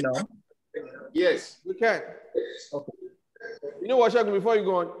hear me now? Yes. We can. Okay. You know what, Shegun, before you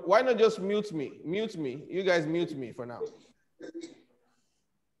go on, why not just mute me? Mute me. You guys mute me for now.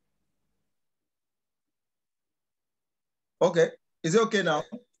 Okay. Is it okay now?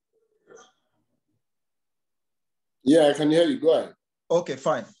 Yeah, I can hear you. Go ahead. Okay,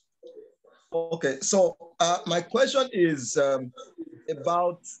 fine. Okay, so my question is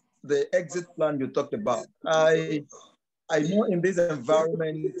about the exit plan you talked about. I know in this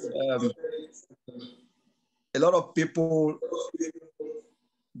environment, a lot of people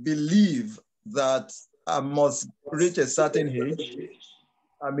believe that I must reach a certain age,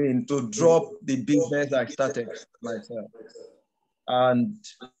 I mean, to drop the business I started myself. And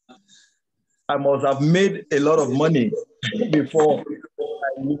I must have made a lot of money before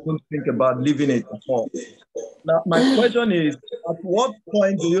I even think about leaving it at all. Now, my question is, at what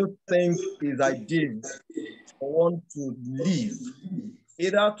point do you think is ideal for one to leave,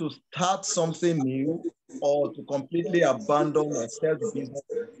 either to start something new or to completely abandon or sell the business?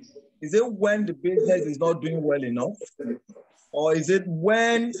 Is it when the business is not doing well enough? Or is it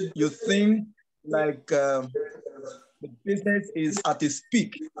when you think like the business is at its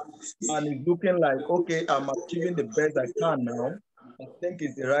peak and it's looking like, okay, I'm achieving the best I can now. I think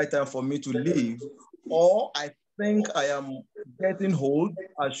it's the right time for me to leave. Or I think I am getting old,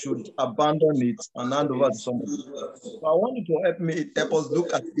 I should abandon it and hand over to somebody. So I want you to help us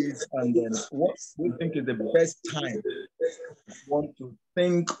look at this, and then what do you think is the best time I want to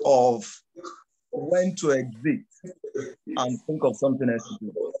think of when to exit and think of something else to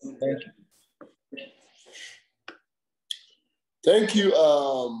do? Thank you. Thank you.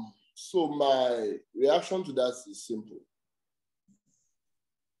 So my reaction to that is simple.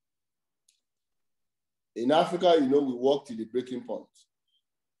 In Africa, we work till the breaking point.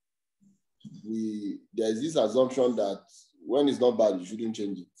 There's this assumption that when it's not bad, you shouldn't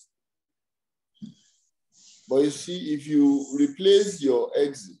change it. But you see, if you replace your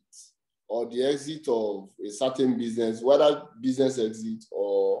exit or the exit of a certain business, whether business exit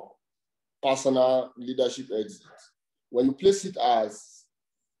or personal leadership exit, when you place it as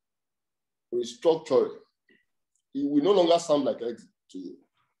restructuring, it will no longer sound like exit to you.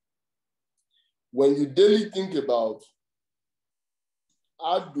 When you daily think about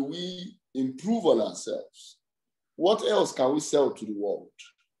how do we improve on ourselves, what else can we sell to the world?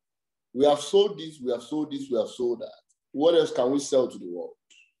 We have sold this, we have sold this, we have sold that. What else can we sell to the world?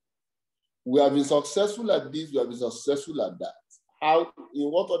 We have been successful at this, we have been successful at that. In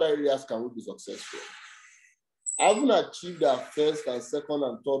what other areas can we be successful? Having achieved our first and second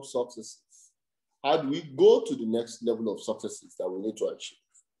and third successes, how do we go to the next level of successes that we need to achieve?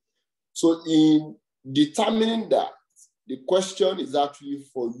 So in determining that, the question is actually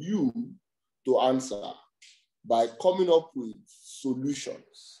for you to answer by coming up with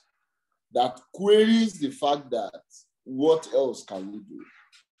solutions that queries the fact that what else can we do?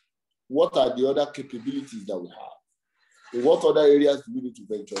 What are the other capabilities that we have? In what other areas do we need to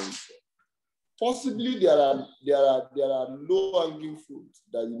venture into? Possibly there are low-hanging fruit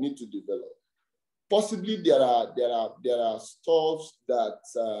that you need to develop. Possibly there are stuff that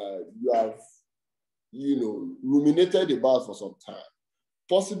you have ruminated about for some time.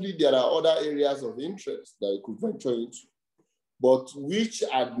 Possibly there are other areas of interest that you could venture into, but which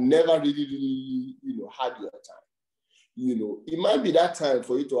had never really had your time. It might be that time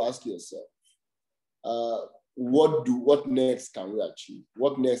for you to ask yourself, what next can we achieve?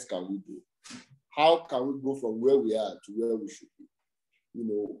 What next can we do? How can we go from where we are to where we should be?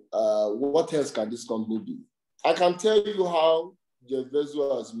 What else can this company do? I can tell you how Jeff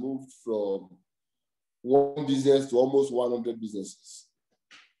Bezos has moved from one business to almost 100 businesses.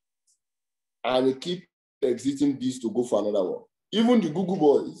 And he keeps exiting this to go for another one. Even the Google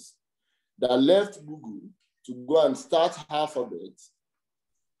boys that left Google to go and start Alphabet,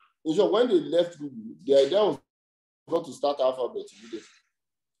 when they left Google, the idea was not to start Alphabet immediately.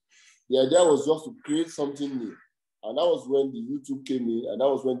 The idea was just to create something new. And that was when the YouTube came in, and that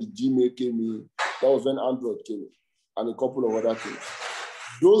was when the Gmail came in, that was when Android came in, and a couple of other things.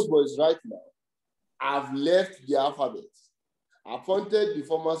 Those boys right now have left the Alphabet, appointed the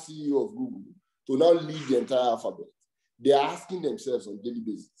former CEO of Google to now lead the entire Alphabet. They are asking themselves on a daily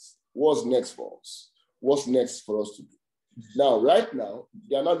basis, what's next for us? What's next for us to do? Now, right now,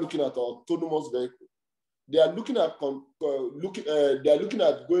 they are not looking at autonomous vehicles. They are looking at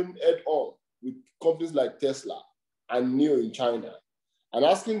going head on with companies like Tesla and NIO in China, and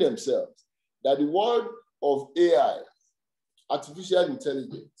asking themselves that the world of AI, artificial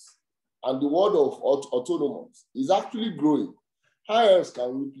intelligence, and the world of autonomous is actually growing. How else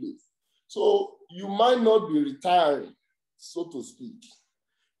can we play? So you might not be retiring, so to speak.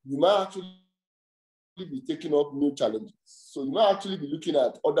 You might actually be taking up new challenges. So you might actually be looking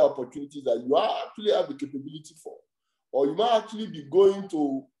at other opportunities that you actually have the capability for. Or you might actually be going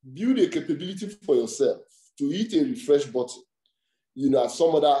to build a capability for yourself to hit a refresh button,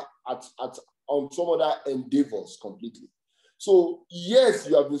 on some other endeavors completely. So yes,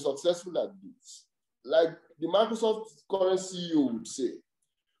 you have been successful at this. Like the Microsoft current CEO would say,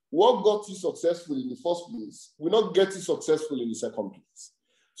 what got you successful in the first place will not get you successful in the second place.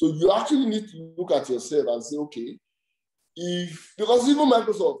 So you actually need to look at yourself and say, okay, because even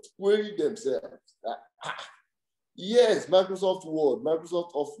Microsoft queried themselves, Yes, Microsoft Word,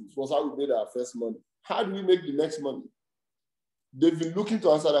 Microsoft Office was how we made our first money. How do we make the next money? They've been looking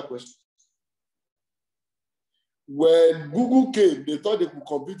to answer that question. When Google came, they thought they could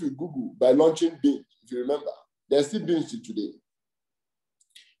compete with Google by launching Bing, if you remember. There's still Bing today.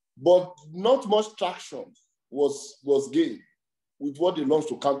 But not much traction was gained with what they launched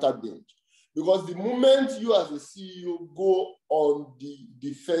to counter Bing. Because the moment you as a CEO go on the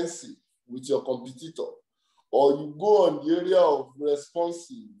defensive with your competitor, or you go on the area of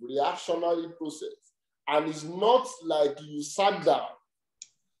responsive, reactionary process, and it's not like you sat down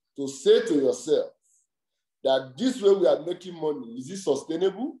to say to yourself that this way we are making money, is it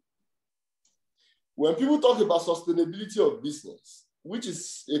sustainable? When people talk about sustainability of business, which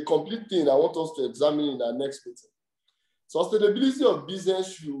is a complete thing I want us to examine in our next meeting, sustainability of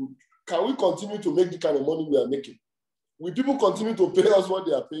business can we continue to make the kind of money we are making? Will people continue to pay us what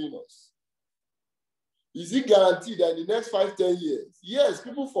they are paying us? Is it guaranteed that in the next 5-10 years? Yes,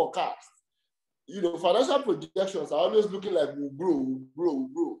 people forecast. Financial projections are always looking like we'll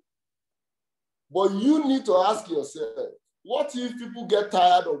grow. But you need to ask yourself, what if people get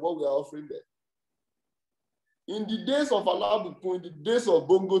tired of what we are offering them? In the days of Alabuku, in the days of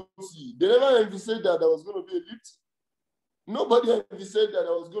Bongo Tea, they never envisaged that there was going to be a Lipton. Nobody envisaged that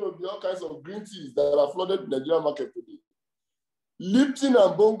there was going to be all kinds of green teas that are flooded in the Nigerian market today. Lipton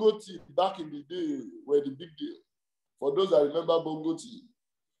and Bongo Tea back in the day were the big deal. For those that remember Bongo Tea.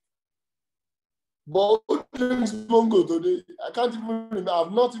 But who drinks Bongo today? I can't even remember.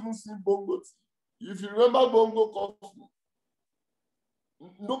 I've not even seen Bongo Tea. If you remember Bongo coffee,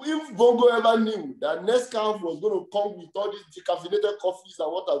 if Bongo ever knew that Nescafé was going to come with all these decaffeinated coffees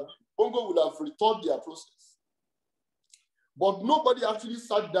and what have you, Bongo would have rethought their process. But nobody actually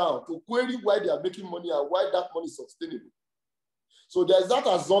sat down to query why they are making money and why that money is sustainable. So there's that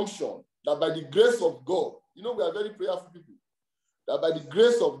assumption that by the grace of God, we are very prayerful people, that by the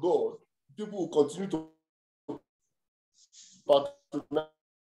grace of God, people will continue to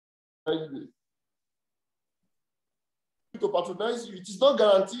patronize you. It is not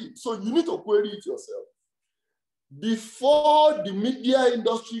guaranteed. So you need to query it yourself. Before the media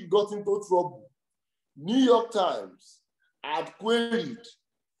industry got into trouble, New York Times had queried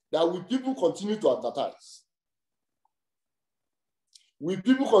that will people continue to advertise? Will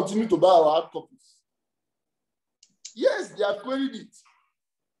people continue to buy our hard copies? Yes, they have queried it.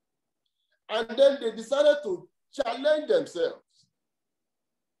 And then they decided to challenge themselves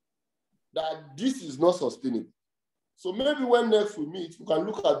that this is not sustainable. So maybe when next we meet, we can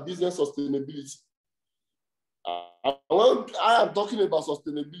look at business sustainability. When I am talking about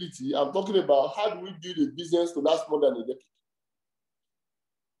sustainability, I'm talking about how do we build a business to last more than a decade?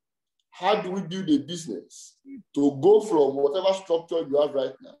 How do we build a business to go from whatever structure you have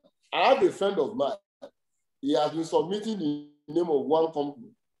right now? I have a friend of mine. He has been submitting the name of one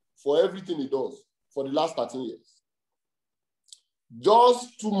company for everything he does for the last 13 years.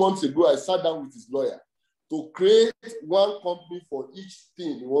 Just 2 months ago, I sat down with his lawyer to create one company for each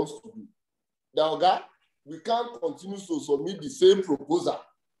thing he wants to do. Now, guy, we can't continue to submit the same proposal,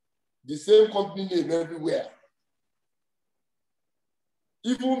 the same company name everywhere.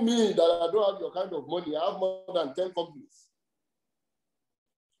 Even me, that I don't have your kind of money, I have more than 10 companies.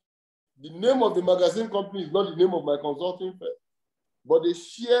 The name of the magazine company is not the name of my consulting firm, but they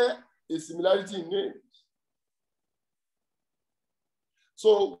share a similarity in names.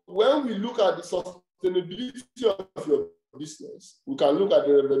 So when we look at the sustainability of your business, we can look at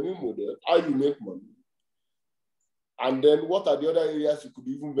the revenue model, how you make money, and then what are the other areas you could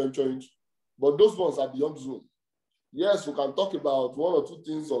even venture into. But those ones are beyond Zoom. Yes, we can talk about 1 or 2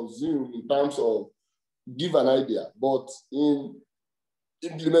 things on Zoom in terms of give an idea, but in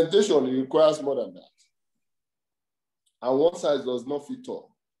implementation, it requires more than that. And one size does not fit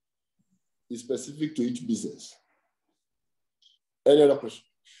all. It's specific to each business. Any other question?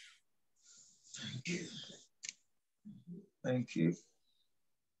 Thank you. Thank you.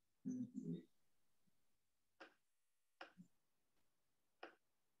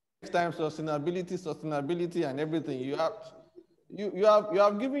 Next time, sustainability, and everything. You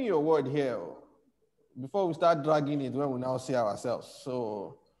have given your word here before we start dragging it when we now see ourselves.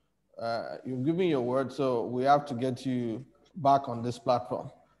 So you've given your word, so we have to get you back on this platform,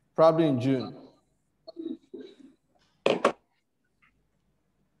 probably in June.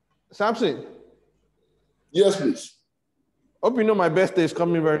 Samson. Yes, please. Hope you know my birthday is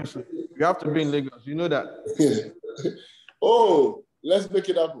coming very soon. You have to be in Lagos. You know that. Oh, let's make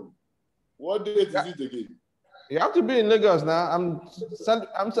it happen. What date is it again? You have to be in Lagos now.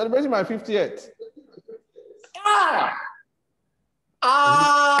 I'm celebrating my 50th. Ah!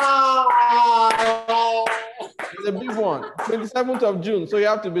 It's a big one, 27th of June, so you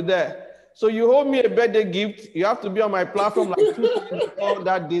have to be there. So you owe me a birthday gift. You have to be on my platform like 2 days before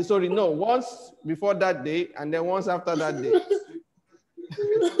that day. Sorry, no, once before that day and then once after that day.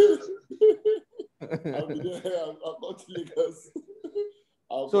 I'll be there. I'll go to Lagos.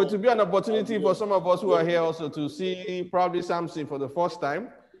 So it will be an opportunity for some of us who are here also to see probably Samson for the first time,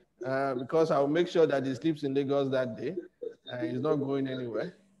 because I'll make sure that he sleeps in Lagos that day. He's not going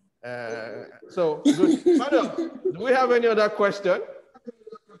anywhere. So good. Madam, do we have any other question?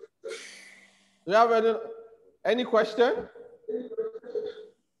 Do you have any question?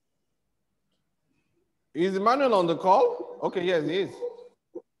 Is Emmanuel on the call? Okay, yes, he is.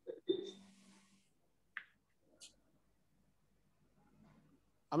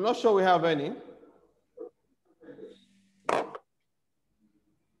 I'm not sure we have any.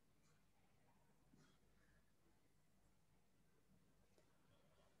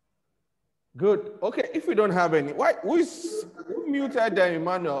 Good. Okay, if we don't have any, who muted them,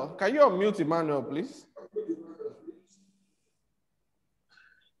 Emmanuel? Can you unmute Emmanuel, please?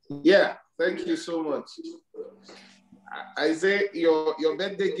 Yeah, thank you so much. I say your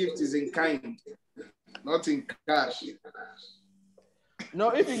birthday gift is in kind, not in cash. No,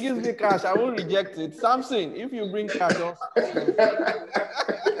 if he gives me cash, I won't reject it. Samson, if you bring cash,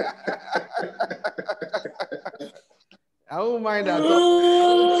 I won't mind that.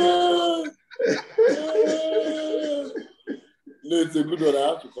 No, it's a good one. I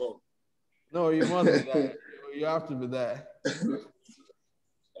have to come. No, you must be there. You have to be there.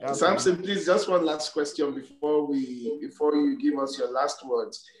 Samson, please, just one last question before you give us your last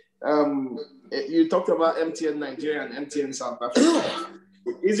words. You talked about MTN Nigeria and MTN South Africa.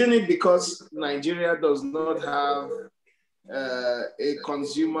 Isn't it because Nigeria does not have a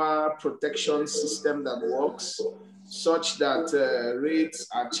consumer protection system that works such that rates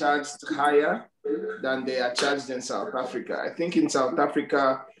are charged higher than they are charged in South Africa? I think in South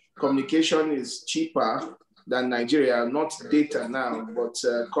Africa, communication is cheaper than Nigeria, not data now, but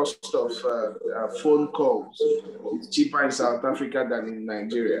cost of phone calls is cheaper in South Africa than in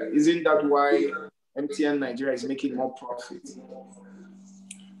Nigeria. Isn't that why MTN Nigeria is making more profit?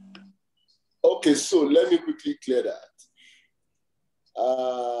 Okay, so let me quickly clear that.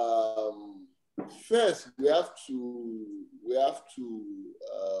 First, we have to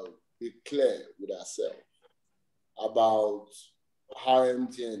be clear with ourselves about how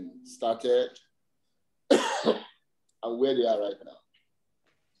MTN started and where they are right now.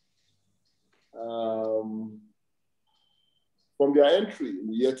 From their entry in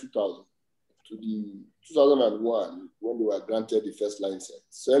the year 2000 to the 2001, when they were granted the first license.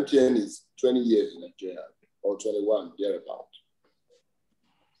 So MTN is 20 years in Nigeria, or 21, thereabout.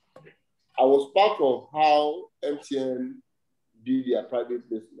 I was part of how MTN did their private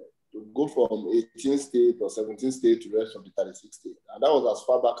placement to go from 18 states or 17 states to the rest of the 36 states. And that was as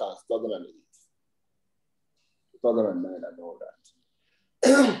far back as 2008, 2009 and all that.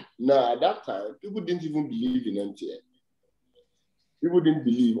 Now, at that time, people didn't even believe in MTN. People didn't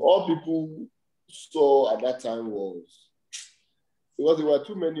believe. All people saw at that time was, because there were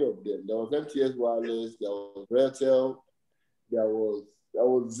too many of them. There was MTS Wireless, there was Retel, there was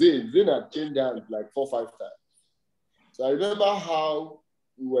Zain. Zain had changed hands like 4 or 5 times. So I remember how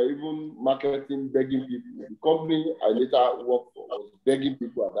we were even marketing, begging people. The company I later worked for was begging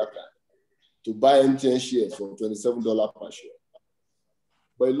people at that time to buy MTN shares for $27 per share.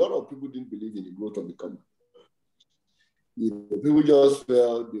 But a lot of people didn't believe in the growth of the company. People just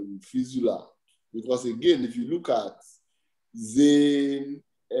felt they would fizzle out. Because again, if you look at Zain,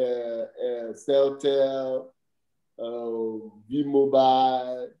 Celtel,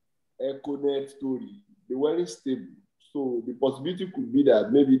 V-Mobile, Econet story, they weren't stable. So the possibility could be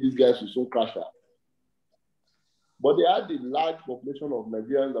that maybe these guys will soon crash out. But they had a large population of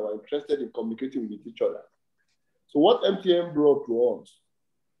Nigerians that were interested in communicating with each other. So what MTN brought to us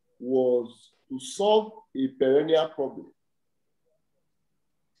was to solve a perennial problem.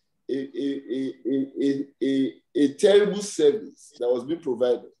 A terrible service that was being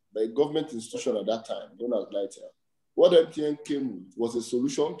provided by a government institution at that time, known as Lightel. What MTN came with was a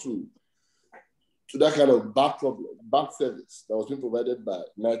solution to that kind of bad service that was being provided by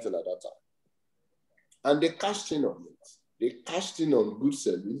Lightel at that time. And they cashed in on it. They cashed in on good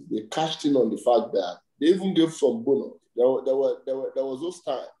service. They cashed in on the fact that they even gave some bonus. There was those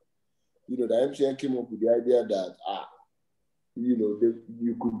times, that MTN came up with the idea that,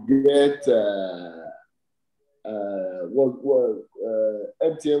 you could get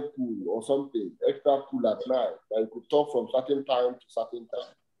MTN Cool or something, extra cool at night, that you could talk from certain time to certain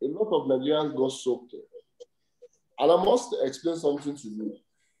time. A lot of Nigerians got soaked in. And I must explain something to you.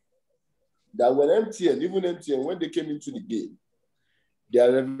 That when MTN, when they came into the game,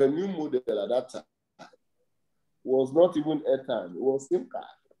 their revenue model at that time was not even airtime, it was SIM card,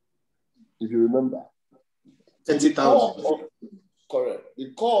 if you remember. 20,000. Correct.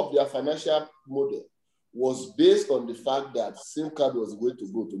 The core of their financial model was based on the fact that SIM card was the way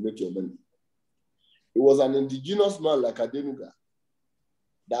to go to make your money. It was an indigenous man like Adenuga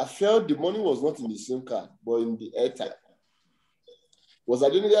that felt the money was not in the SIM card, but in the airtime. It was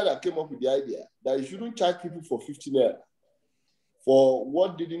Adenuga that came up with the idea that you shouldn't charge people for 15 naira for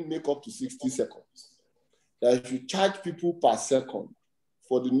what didn't make up to 60 seconds. That you should charge people per second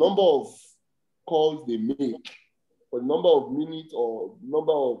for the number of calls they make, for the number of minutes or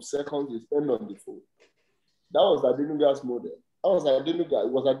number of seconds they spend on the phone. That was Adenuga's model. It was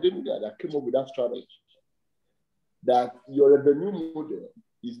Adenuga that came up with that strategy. That your revenue model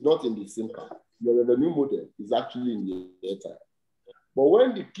is not in the SIM card. Your revenue model is actually in the airtime. But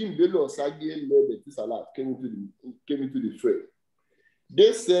when the King Bello Osage led the Etisalat came into the fray,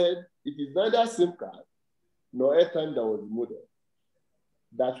 they said it is neither SIM card nor airtime that was the model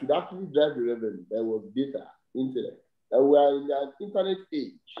that should actually drive the revenue. There was data, internet. And we are in an internet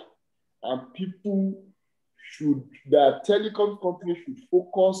age, and the telecom companies should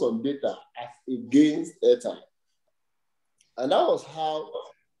focus on data as against airtime. And that was how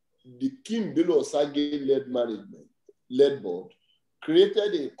the King Bello Osage led board,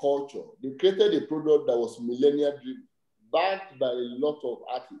 created a culture. They created a product that was millennial driven, backed by a lot of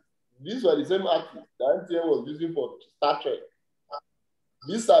artists. These were the same artists that MTN was using for Star Trek.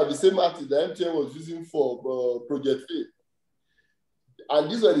 These are the same artists that MTN was using for Project Faith.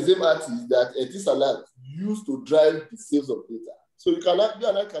 And these were the same artists that Etisalat used to drive the sales of data. So you and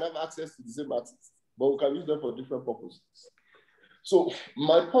I can have access to the same artists, but we can use them for different purposes. So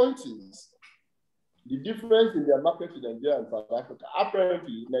my point is, the difference in their market in Nigeria and South Africa,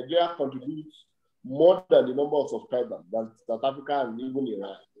 apparently Nigeria contributes more than the number of subscribers than South Africa and even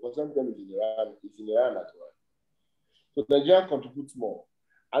Iran. Because sometimes it's in Iran as well. So Nigeria contributes more.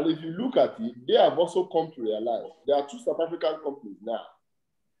 And if you look at it, they have also come to realize there are two South African companies now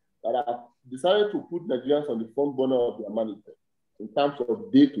that have decided to put Nigerians on the front burner of their management in terms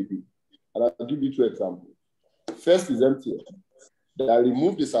of day-to-day. And I'll give you two examples. First is MTN, that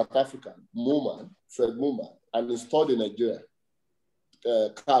removed the South African, Fred Moman, and installed the Nigerian,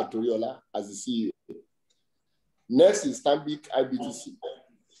 Carl Toriola, as the CEO. Next is Stanbic IBTC,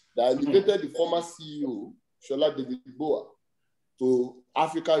 that elevated the former CEO, Shola David Boa, to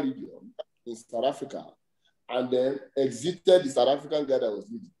Africa region in South Africa, and then exited the South African guy that was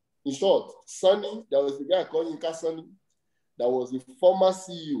leading. In short, Sonny, there was a guy called Inka Sonny, that was the former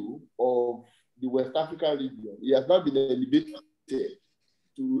CEO of the West African region. He has now been elevated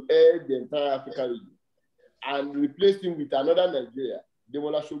to head the entire Africa region and replaced him with another Nigeria,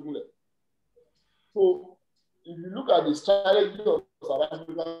 Demola Shogunle. So if you look at the strategy of South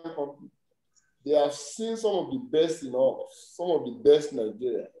African companies, they have seen some of the best in us, some of the best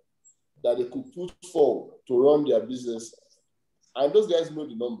Nigeria that they could put forward to run their business. And those guys know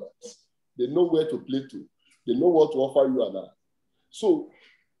the numbers. They know where to play to. They know what to offer you and I. So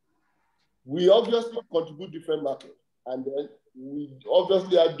we obviously contribute different markets, and then we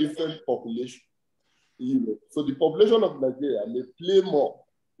obviously have different population. So the population of Nigeria may play more.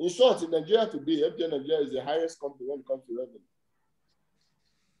 In short, in Nigeria today, MTN Nigeria is the highest company when it comes to revenue.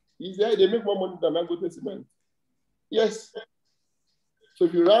 They make more money than Dangote Cement. Yes. So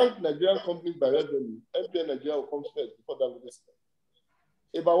if you rank Nigerian companies by revenue, MTN Nigeria will come first before Dangote Cement.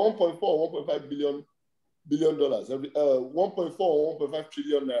 About 1.4 or 1.5 billion dollars, 1.4 or 1.5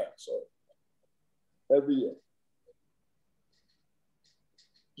 trillion naira, sorry, every year.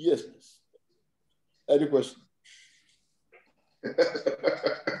 Yes, please. Any question?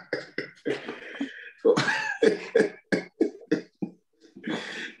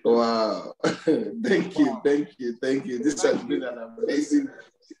 Wow. Thank you. This has been an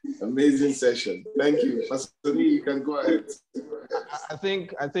amazing session. Thank you. Pastor Lee, you can go ahead. I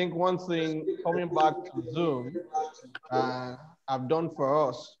think one thing coming back to Zoom, I've done for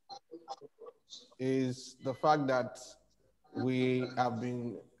us is the fact that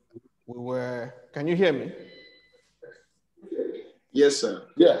can you hear me? Yes, sir.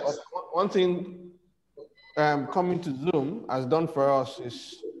 Yes. One thing coming to Zoom has done for us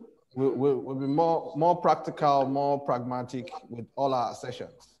is we'll be more practical, more pragmatic with all our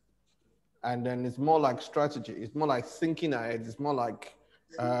sessions. And then it's more like strategy. It's more like thinking ahead. It's more like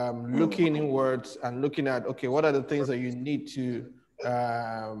looking inwards and looking at, okay, what are the things that you need to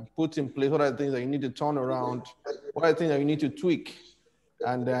put in place? What are the things that you need to turn around? What are the things that you need to tweak?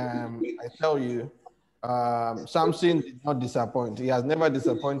 And I tell you, Samson did not disappoint. He has never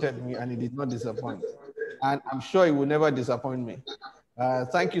disappointed me, and he did not disappoint. And I'm sure he will never disappoint me.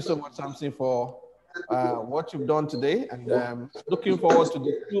 Thank you so much, Samson, for what you've done today, and looking forward to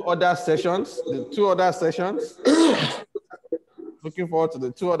the two other sessions. Looking forward to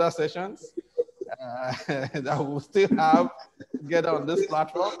the two other sessions that we'll still have together on this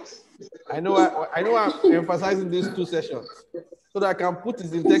platform. I know I'm emphasizing these two sessions so that I can put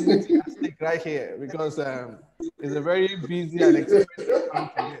his integrity at stake right here, because it's a very busy and expensive man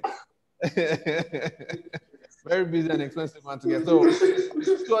to get. Very busy and expensive man to get. So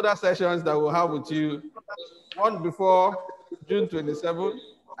two other sessions that we'll have with you, one before June 27th,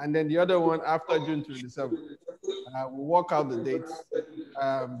 and then the other one after June 27th. We'll work out the dates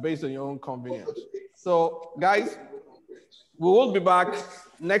based on your own convenience. So guys, we will be back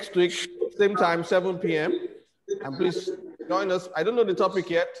next week, same time, 7 p.m. And please join us. I don't know the topic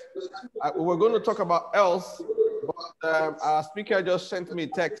yet. We're going to talk about else, but our speaker just sent me a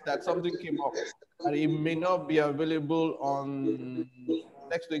text that something came up and it may not be available on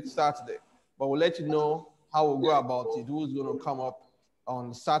next week, Saturday. But we'll let you know how we'll go about it, who's going to come up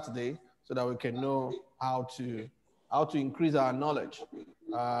on Saturday, so that we can know how to increase our knowledge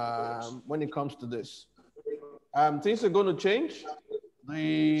when it comes to this. Things are going to change.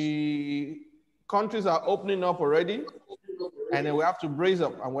 The countries are opening up already, and then we have to brace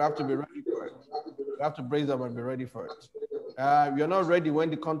up and we have to be ready for it. We have to brace up and be ready for it. You're not ready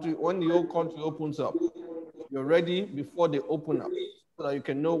when the whole country opens up. You're ready before they open up, so that you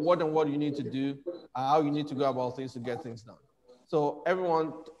can know what you need to do and how you need to go about things to get things done. So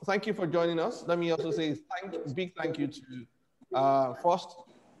everyone, thank you for joining us. Let me also say big thank you to first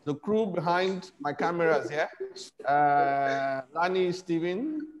the crew behind my cameras here, Lani,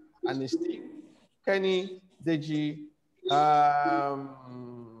 Steven, and Steve, Kenny, Deji,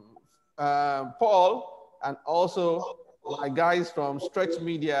 Paul, and also my guys from Stretch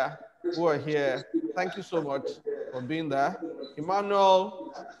Media who are here. Thank you so much for being there.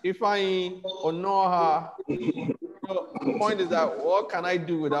 Emmanuel, Ifeanyi, Onoha. So the point is that what can I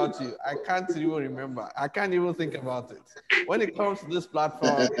do without you? I can't even remember. I can't even think about it. When it comes to this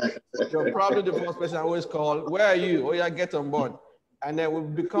platform, you're probably the first person I always call. Where are you? Oh yeah, get on board. And then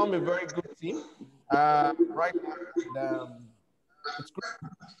we've become a very good team right now. And, it's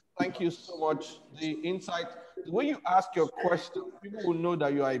great. Thank you so much. The insight, the way you ask your question, people will know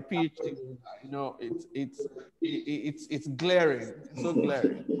that you are a PhD. You know, it's glaring. It's so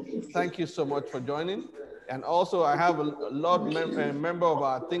glaring. Thank you so much for joining. And also, I have a member of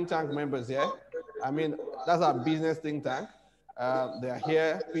our think tank members here. I mean, that's our business think tank. They are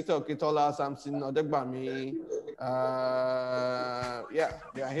here. Peter Okitola, Samson Odegbami. Yeah,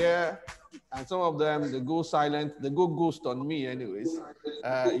 they are here. And some of them, they go silent. They go ghost on me anyways.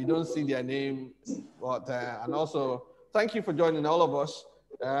 You don't see their name. But, and also, thank you for joining all of us.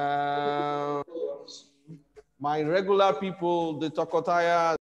 My regular people, the Tokotaya,